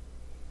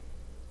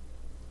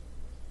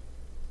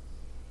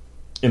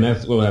 And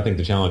that's what I think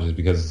the challenge is,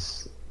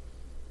 because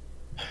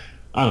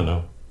I don't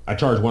know. I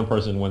charge one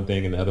person one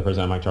thing, and the other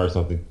person I might charge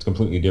something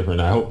completely different.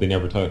 I hope they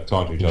never talk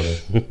to each other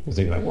because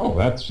they're like, "Whoa,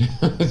 that's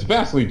it's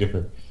vastly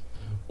different."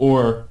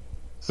 Or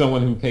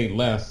someone who paid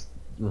less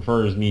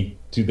refers me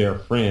to their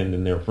friend,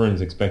 and their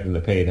friend's expecting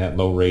to pay that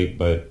low rate,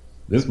 but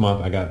this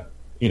month I got,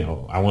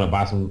 I want to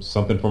buy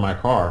something for my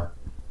car,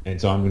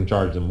 and so I'm going to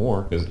charge them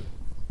more because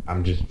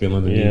I'm just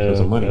feeling the need for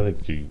some money. I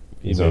think you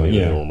need to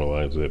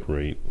normalize that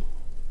rate.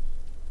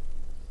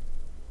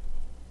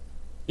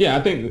 Yeah,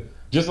 I think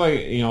just like,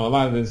 a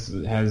lot of this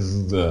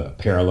has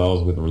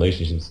parallels with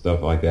relationships,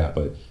 stuff like that,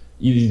 but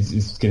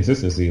it's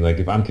consistency. Like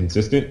if I'm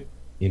consistent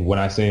in what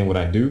I say and what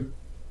I do,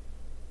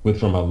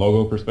 from a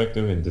logo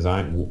perspective and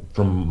design,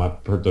 from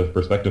the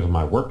perspective of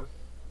my work,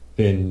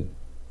 then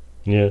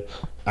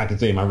I can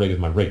say my rate is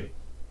my rate.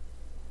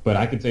 But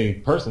I could say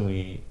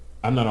personally,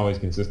 I'm not always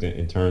consistent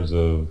in terms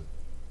of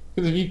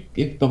because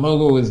if the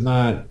logo is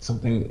not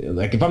something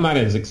like if I'm not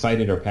as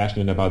excited or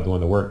passionate about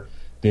doing the work,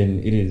 then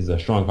it is a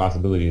strong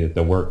possibility that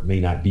the work may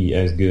not be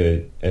as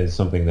good as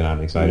something that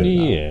I'm excited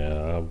about.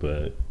 Yeah,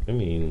 but I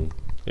mean,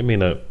 it may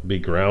not be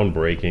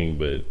groundbreaking,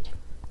 but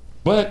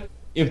But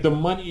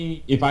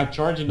if I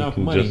charge you enough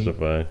can money,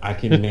 justify. I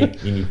can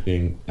make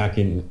anything.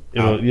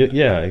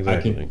 Yeah,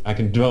 exactly. I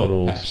can develop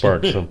It'll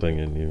spark passion. something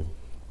in you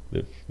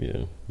if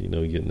you're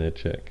getting that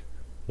check.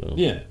 So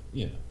Yeah,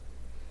 yeah,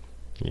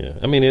 yeah,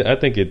 I mean, I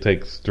think it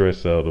takes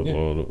stress out of yeah.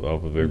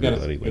 off of You got to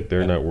everybody. Like get they're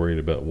that. not worried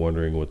about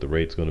wondering what the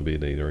rate's going to be.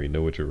 They already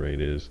know what your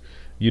rate is.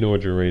 You know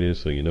what your rate is,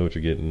 so you know what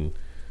you're getting.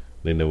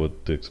 They know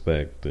what to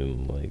expect,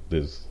 and like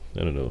there's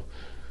I don't know.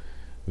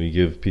 When you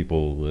give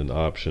people an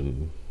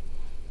option,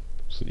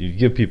 so you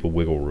give people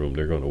wiggle room,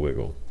 they're going to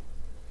wiggle.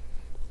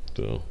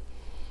 So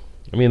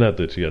I mean, not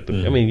that you have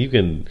to. I Mm. mean, you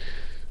can.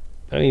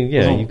 I mean,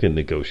 yeah, you So, can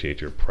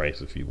negotiate your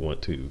price if you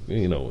want to,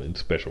 in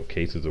special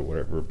cases or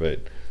whatever.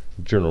 But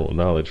general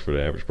knowledge for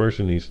the average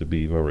person needs to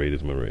be my rate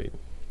is my rate.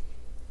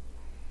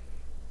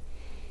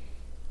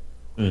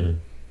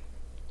 mm.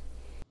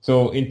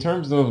 So in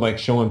terms of like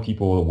showing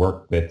people the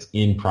work that's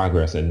in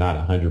progress and not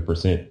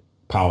 100%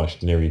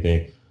 polished and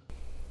everything,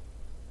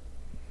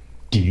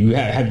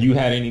 have you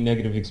had any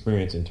negative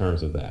experience in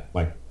terms of that?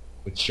 Like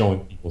with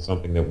showing people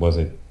something that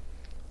wasn't.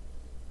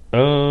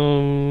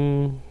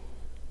 Um,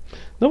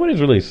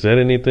 Nobody's really said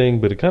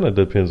anything, but it kind of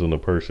depends on the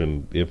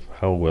person, if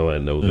how well I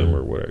know them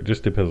or Mm. whatever. It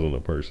just depends on the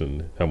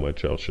person how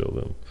much I'll show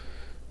them.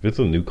 If it's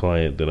a new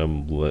client, then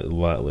I'm a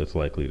lot less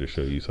likely to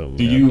show you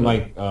Do something you after.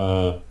 like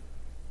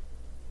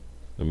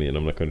I mean,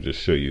 I'm not going to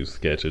just show you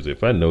sketches.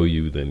 If I know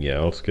you, then yeah,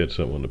 I'll sketch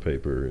something on the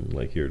paper and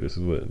like here, this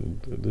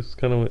is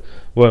kind of what.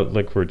 Well,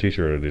 like for a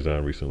T-shirt I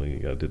designed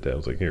recently, I did that. I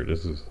was like, here,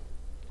 this is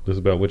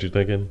about what you're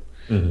thinking.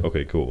 mhm.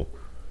 Okay, cool.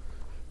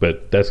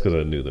 But that's because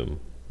I knew them.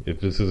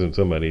 If this isn't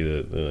somebody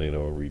that a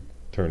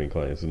returning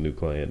client's a new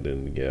client,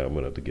 then yeah, I'm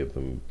gonna have to give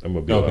them. I'm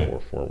gonna be a lot Okay.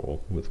 more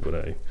formal with what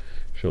I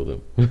show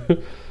them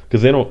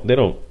because they don't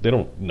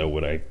know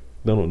what I.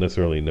 They don't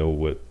necessarily know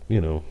what.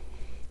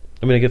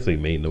 I mean, I guess they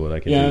may know what I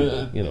can Yeah,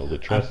 do, but the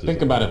I trust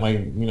think isn't about it there.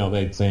 like,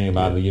 they saying Yeah.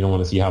 about it, you don't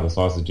want to see how the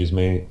sausage is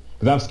made.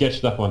 Because I've sketched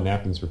stuff on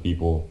napkins for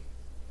people,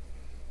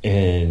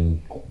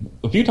 and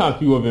a few times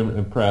people have been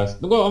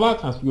impressed. Well, a lot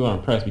of times people are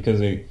impressed because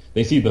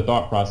they see the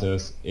thought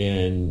process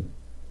and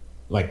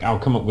like I'll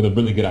come up with a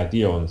really good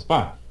idea on the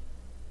spot.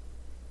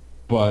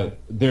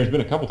 But there's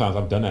been a couple times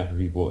I've done that for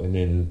people, and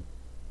then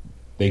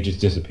they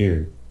just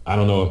disappeared. I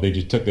don't know if they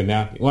just took the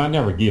napkin. Well, I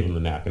never give them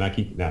the napkin. I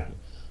keep the napkin.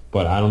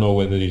 But I don't know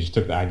whether they just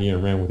took the idea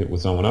and ran with it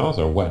with someone else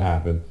or what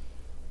happened.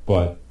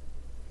 But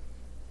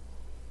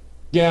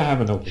yeah, I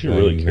have a note to You should tell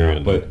really you carry now. a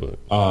But notebook.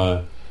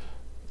 uh,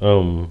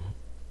 Um,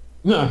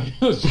 no,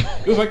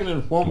 it was like an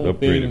informal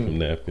Upgraded from thing.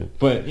 napkin.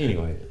 But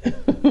anyway,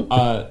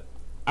 uh,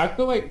 I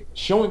feel like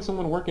showing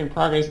someone work in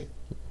progress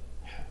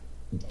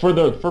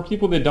for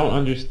people that don't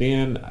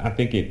understand, I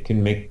think it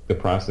can make the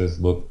process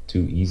look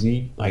too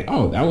easy. Like,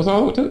 oh, that was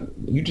all it took.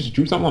 You just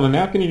drew something on a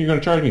napkin and you're going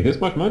to charge me this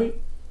much money?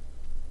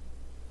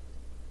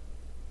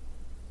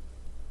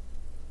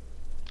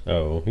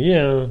 Oh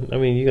yeah, I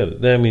mean you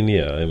got. I mean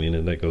yeah, I mean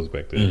and that goes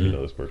back to if you Hmm.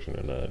 know this person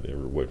or not,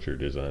 or what you're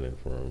designing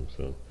for them.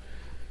 So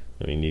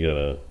I mean you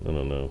gotta. I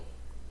don't know.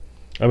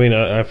 I mean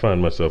I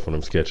find myself when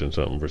I'm sketching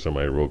something for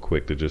somebody real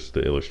quick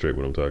to illustrate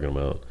what I'm talking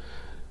about.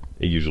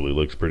 It usually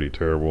looks pretty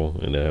terrible,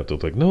 and I have to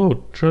like,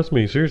 no, trust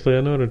me, seriously,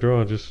 I know how to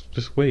draw.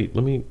 Just wait,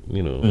 let me,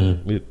 Hmm.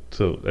 it.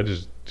 So I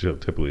just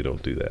typically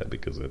don't do that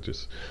because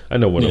I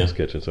know when I'm Yeah.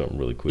 sketching something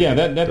really quick, Yeah,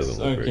 it that's doesn't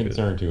look a very good.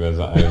 concern too, as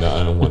I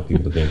don't want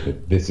people to think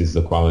that this is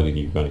the quality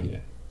you're going to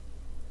get.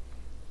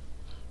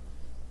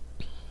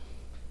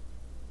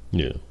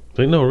 Yeah, it's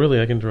like no,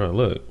 really, I can draw.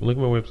 Look at my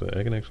website.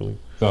 I can actually.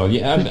 So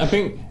yeah,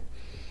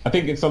 I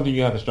think it's something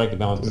you have to strike the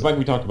balance because, like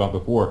we talked about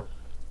before,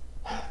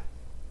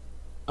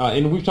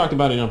 and we've talked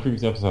about it on a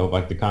previous episode,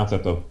 like the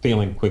concept of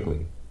failing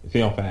quickly,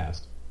 fail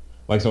fast.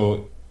 Like,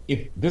 so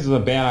if this is a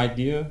bad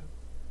idea,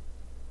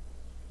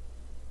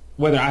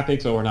 whether I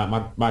think so or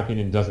not, my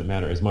opinion doesn't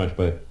matter as much.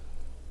 But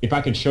if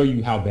I can show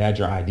you how bad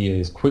your idea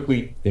is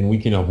quickly, then we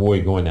can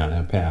avoid going down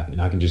that path,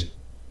 and I can just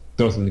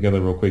throw something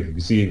together real quick. You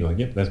can see it, you're like,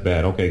 yep, that's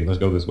bad. Okay, let's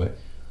go this way.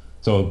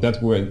 So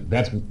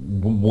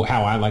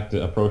how I like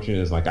to approach it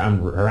is like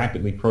I'm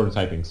rapidly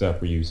prototyping stuff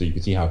for you so you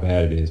can see how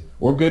bad it is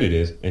or good it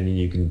is, and then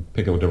you can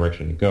pick up a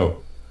direction to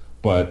go.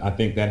 But I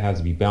think that has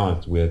to be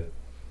balanced with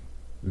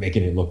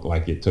making it look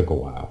like it took a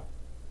while.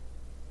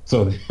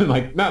 So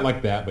like not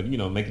like that, but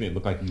making it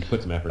look like you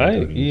put some effort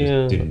into I it and you just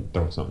yeah, didn't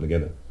throw something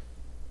together.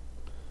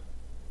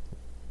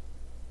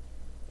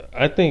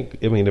 I think.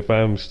 I mean, if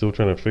I'm still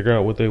trying to figure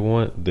out what they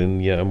want, then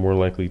yeah, I'm more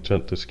likely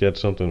to sketch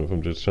something. If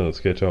I'm just trying to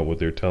sketch out what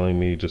they're telling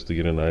me, just to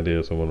get an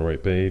idea, so I'm on the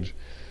right page,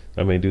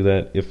 I may do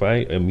that. If I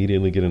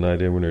immediately get an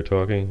idea when they're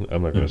talking,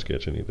 I'm not going to Mm.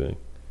 sketch anything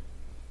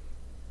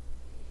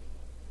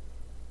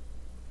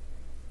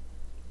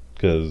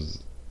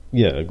because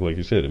yeah, like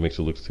you said, it makes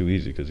it look too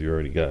easy because you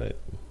already got it.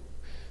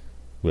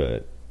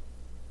 But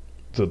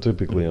So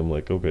typically I'm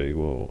like, okay,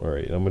 well, all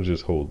right, I'm gonna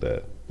just hold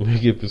that.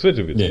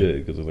 Especially if it's Yeah,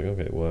 good, because it's like,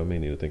 okay, well, I may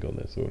need to think on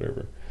this or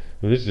whatever.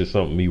 If it's just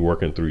something me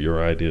working through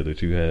your idea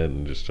that you had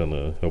and just trying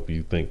to help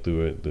you think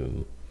through it,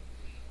 then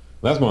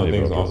that's one of the maybe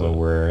I'll things drop also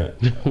where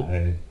that.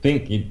 I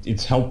think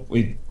it's help.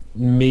 It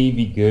may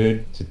be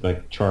good to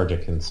like charge a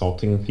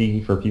consulting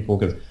fee for people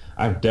because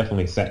I've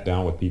definitely sat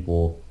down with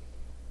people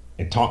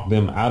and talked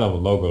them out of a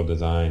logo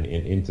design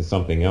and into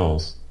something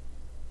else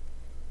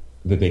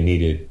that they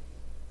needed,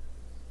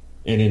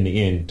 and in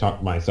the end,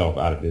 talked myself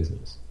out of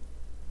business.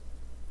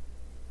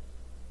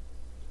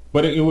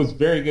 But it was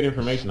very good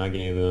information I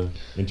gave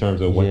them in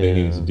terms of what they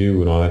needed to Yeah,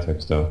 do and all that type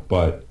of stuff.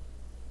 But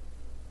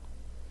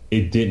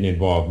it didn't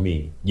involve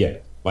me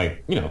yet.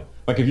 Like,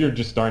 like if you're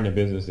just starting a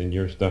business and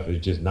your stuff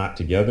is just not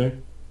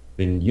together,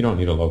 then you don't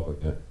need a logo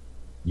yet.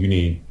 You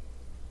need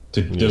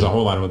there's yeah, a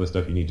whole lot of other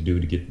stuff you need to do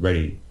to get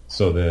ready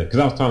so that, because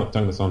I was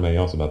talking to somebody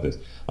else about this.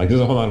 Like,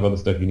 there's a whole lot of other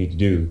stuff you need to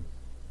do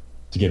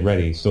to get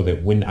ready so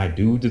that when I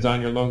do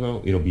design your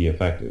logo, it'll be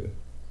effective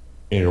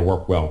and it'll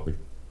work well for you.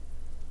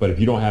 But if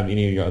you don't have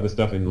any of your other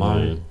stuff in yeah,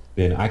 line,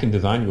 then I can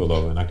design you a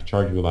logo and I can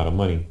charge you a lot of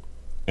money.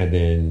 And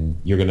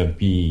then you're going to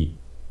be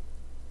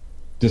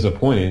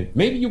disappointed.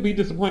 Maybe you'll be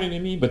disappointed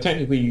in me, but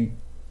technically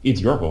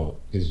it's your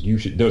fault because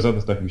there's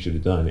other stuff you should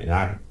have done. And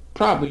I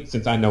probably,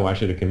 since I know I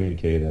should have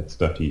communicated that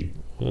stuff to you.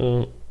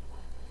 well,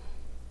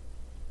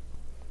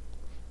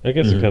 I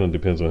guess it kind Hmm. of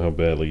depends on how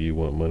badly you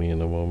want money in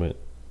the moment.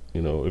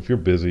 If you're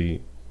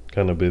busy,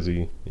 kind of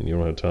busy, and you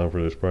don't have time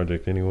for this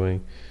project anyway,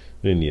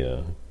 then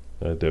yeah,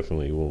 I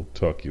definitely will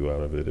talk you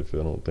out of it. If I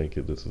don't think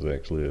this is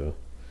actually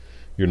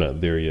you're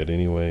not there yet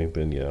anyway,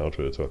 then yeah, I'll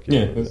try to talk you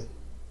Yeah, out of it. because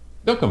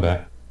they'll come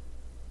back.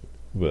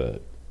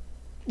 But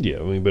yeah,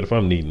 I mean, but if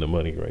I'm needing the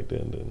money right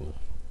then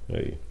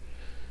hey,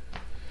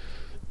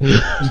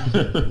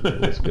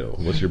 let's go.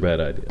 What's your bad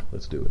idea?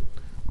 Let's do it.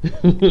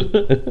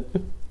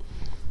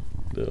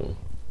 No,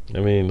 I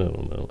mean, I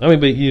don't know. I mean,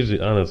 but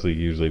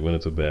usually when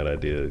it's a bad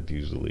idea, it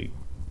usually,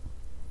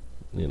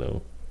 you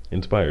know,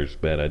 inspires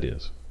bad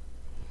ideas.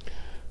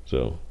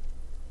 So,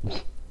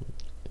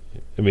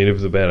 I mean, if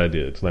it's a bad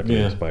idea, it's not going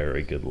to Yeah. inspire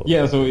a good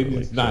Yeah, logo. so Like,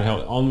 it's not so,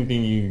 help. Only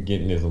thing you're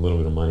getting is a little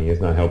bit of money.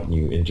 It's not helping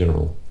you in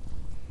general.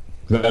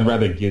 'Cause I'd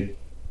rather get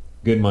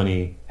good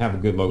money, have a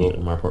good logo yeah,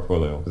 for my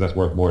portfolio, because that's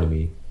worth more to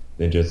me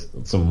than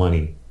just some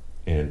money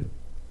and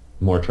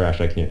more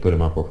trash I can't put in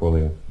my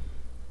portfolio.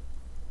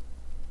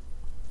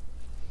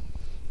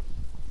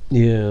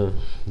 yeah.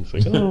 It's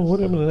like, oh, what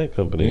happened to that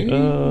company?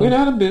 They went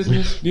out of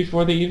business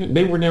before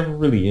they were never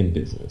really in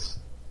business.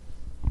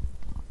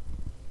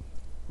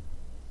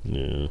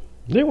 Yeah.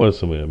 There was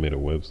somebody I made a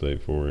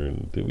website for,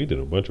 and we did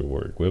a bunch of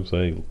work.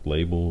 Website,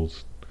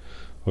 labels,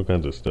 all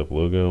kinds of stuff,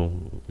 logo.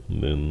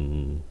 And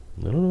then,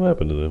 I don't know what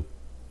happened to them.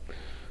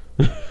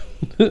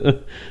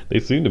 They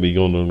seem to be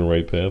going on the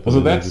right path, and So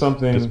then they that's just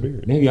something,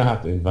 disappeared. maybe I'll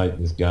have to invite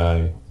this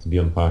guy to be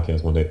on the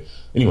podcast one day.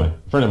 Anyway,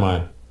 a friend of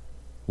mine,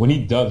 when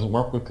he does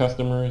work with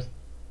customers,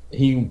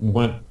 he'll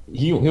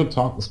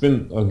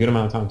spend a good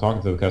amount of time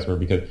talking to the customer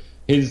because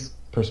his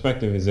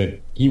perspective is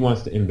that he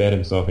wants to embed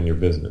himself in your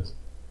business.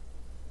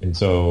 And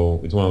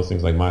so it's one of those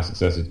things like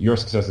your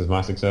success is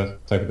my success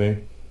type of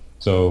thing.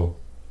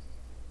 So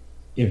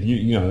if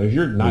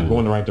you're not Hmm.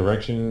 going the right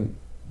direction,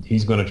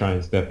 he's going to try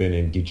and step in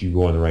and get you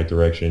going the right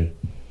direction,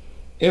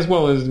 as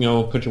well as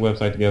put your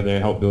website together,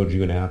 help build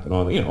you an app, and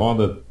all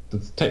the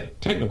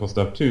technical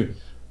stuff too.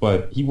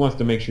 But he wants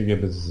to make sure your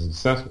business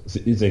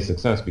is a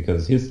success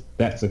because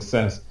that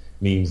success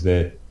means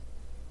that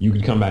you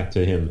can come back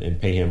to him and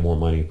pay him more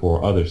money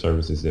for other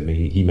services that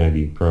he may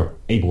be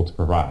able to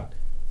provide.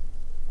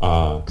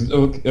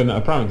 And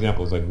a prime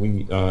example is like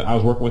I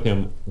was working with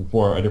him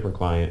for a different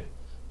client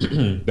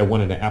that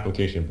wanted an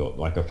application built,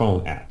 like a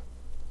phone app,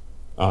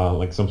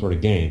 like some sort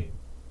of game,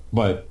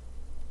 but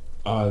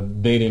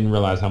they didn't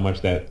realize how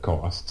much that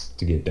costs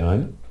to get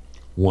done.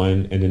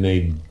 One, and then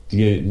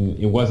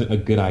it wasn't a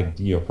good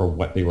idea for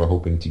what they were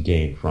hoping to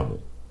gain from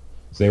it.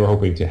 So they were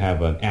hoping to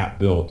have an app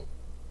built,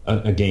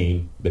 a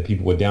game that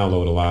people would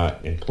download a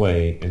lot and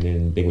play, and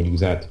then they would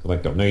use that to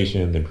collect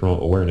donations and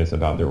promote awareness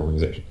about their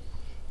organization.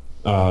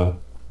 Uh,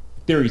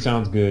 Theory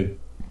sounds good.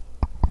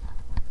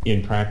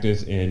 In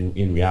practice and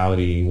in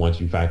reality, once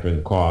you factor in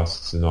the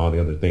costs and all the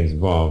other things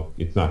involved,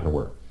 it's not going to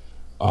work.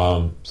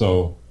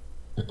 So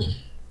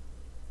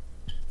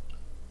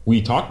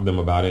we talked to them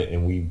about it,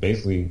 and we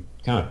basically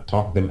kind of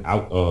talked them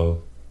out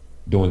of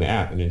doing the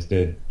app, and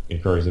instead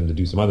encouraged them to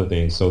do some other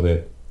things so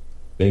that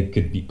they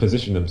could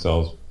position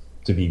themselves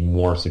to be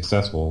more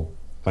successful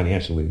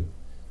financially,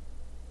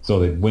 so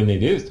that when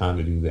it is time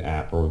to do the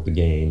app or the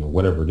game or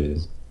whatever it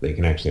is, they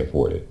can actually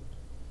afford it.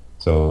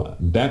 So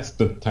that's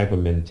the type of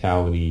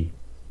mentality.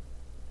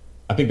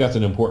 I think that's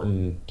an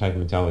important type of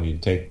mentality to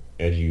take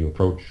as you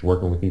approach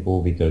working with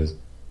people, because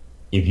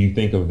if you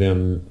think of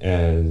them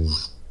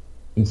as,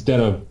 instead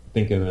of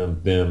thinking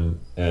of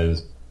them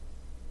as,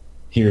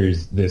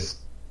 here's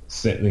this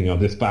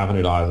this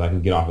 $500 I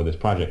can get off of this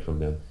project from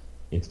them,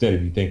 instead,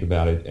 if you think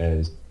about it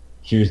as,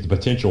 here's the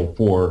potential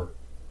for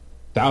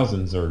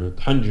thousands or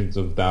hundreds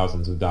of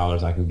thousands of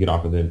dollars I can get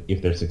off of them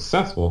if they're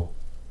successful,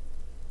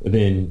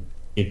 then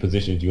it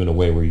positions you in a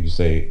way where you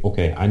say,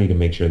 okay, I need to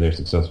make sure they're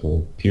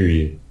successful,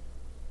 period,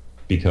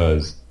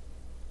 because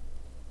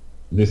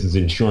this is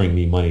ensuring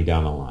me money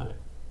down the line,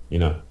 you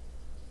know?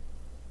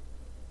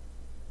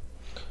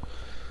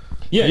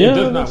 Yeah, Yeah, it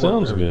does that not work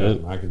sounds for every good.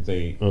 customer. I can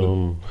say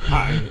with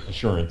high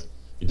assurance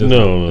it does No,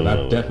 not. no, But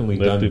no, I've definitely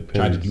that tried to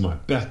depends. do my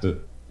best to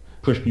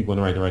push people in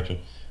the right direction.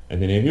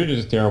 And then if you're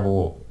just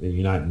terrible and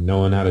you're not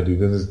knowing how to do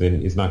business,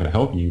 then it's not going to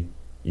help you.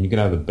 You can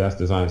have the best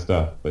design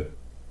stuff, but it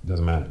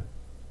doesn't matter.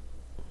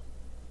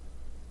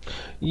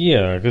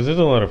 Yeah, because there's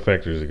a lot of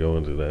factors that go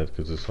into that.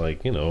 Because it's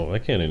like, I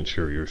can't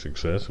ensure your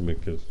success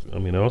because I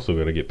mean I also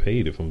got to get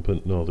paid if I'm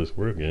putting all this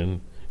work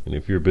in. And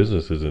if your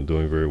business isn't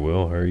doing very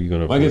well, how are you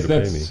going to Well, I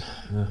afford guess to pay me?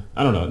 that's,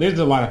 I don't know. There's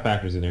a lot of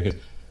factors in there because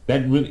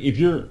that really, if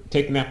you're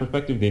taking that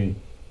perspective, then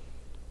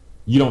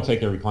you don't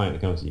take every client that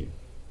comes to you.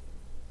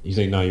 You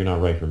say, no, you're not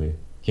right for me.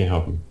 Can't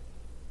help you.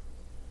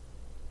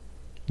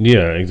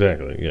 Yeah,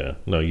 exactly. Yeah,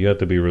 no, you have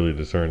to be really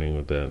discerning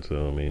with that.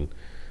 So and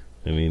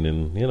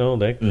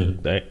that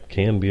Mm-hmm. that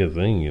can be a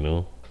thing.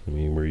 I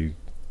mean, where you,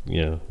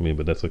 yeah, I mean,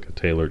 but that's like a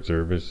tailored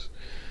service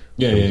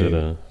Yeah, comes yeah, at yeah.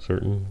 a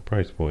certain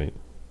price point.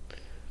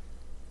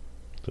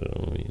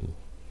 So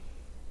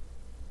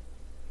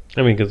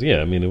because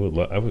yeah, I mean, it would.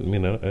 I would.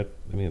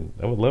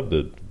 I would love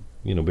to,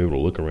 be able to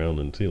look around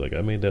and see like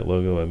I made that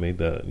logo, I made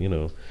that,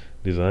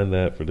 designed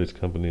that for this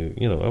company.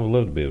 I would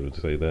love to be able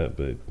to say that,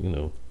 but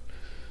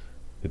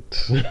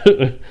it's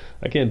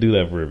I can't do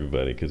that for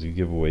everybody because you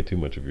give away too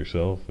much of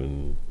yourself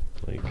and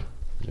like I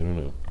don't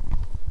know.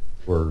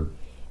 Or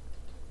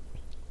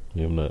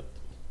I'm not.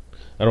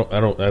 I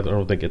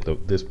don't think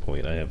at this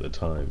point I have the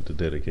time to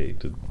dedicate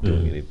to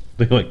doing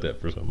anything like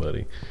that for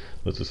somebody.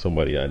 This is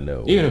somebody I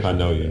know. even or if I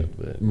know something you,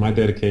 like that, my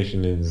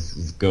dedication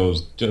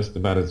goes just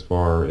about as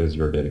far as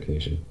your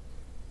dedication.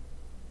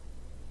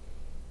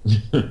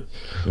 If I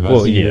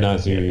well, see yeah, you're not yeah,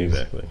 serious,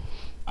 exactly.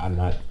 I'm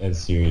not as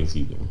serious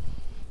either.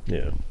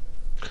 Yeah,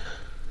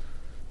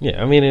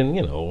 yeah. I mean,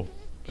 and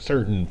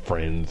certain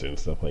friends and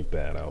stuff like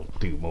that, I'll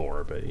do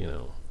more. But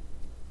yeah.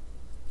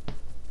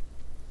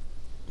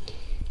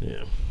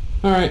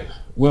 All right.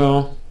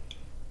 Well,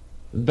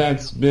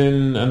 that's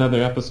been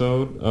another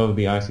episode of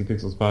the IC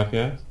Pixels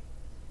podcast.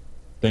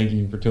 Thank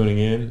you for tuning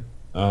in.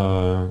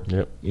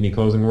 Yep. Any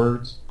closing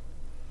words?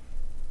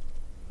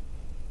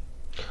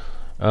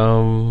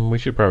 We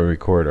should probably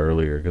record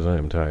earlier because I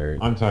am tired.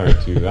 I'm tired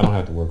too. I don't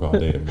have to work all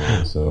day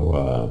tomorrow,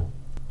 so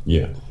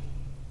yeah.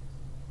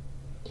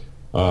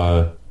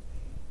 Well,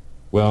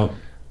 Well,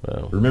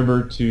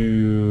 remember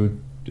to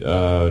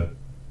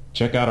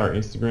check out our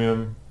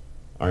Instagram.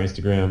 Our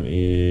Instagram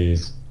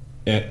is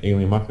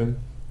 @AlienMuffin.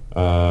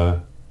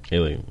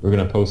 Alien. We're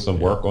gonna post some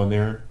work on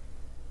there.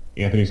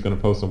 Anthony's gonna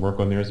post some work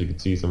on there so you can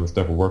see some of the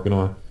stuff we're working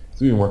on.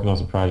 So we've been working on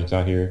some projects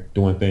out here,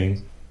 doing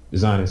things,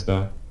 designing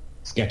stuff,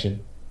 sketching,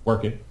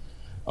 working,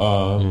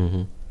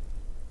 Mm-hmm.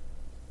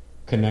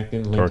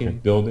 connecting, linking, Talking.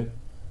 building.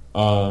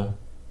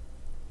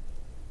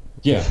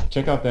 Yeah,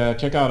 check out that.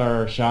 Check out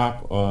our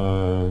shop,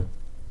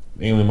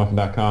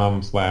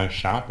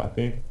 alienmuffin.com/shop, I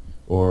think,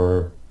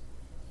 or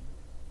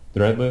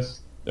Threadless,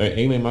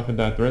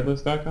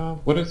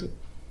 alienmuffin.threadless.com. What is it?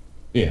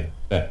 Yeah,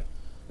 that.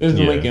 There's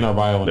the Yeah, link in our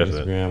bio on that's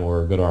Instagram,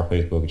 or go to our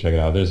Facebook and check it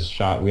out. There's a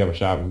shop. We have a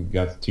shop. We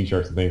got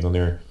t-shirts and things on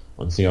there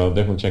on sale.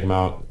 Definitely check them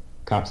out.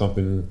 Cop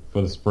something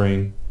for the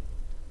spring.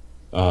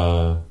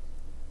 Yeah.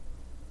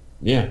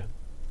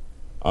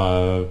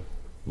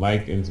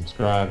 Like and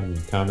subscribe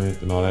and comment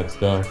and all that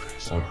stuff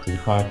to the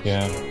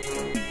podcast.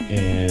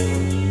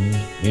 And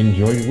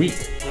enjoy your week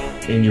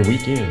and your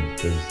weekend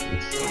because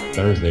it's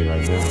Thursday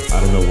right now. I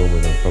don't know when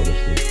we're going to publish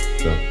this.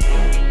 So,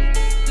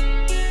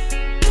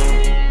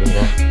 good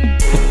luck.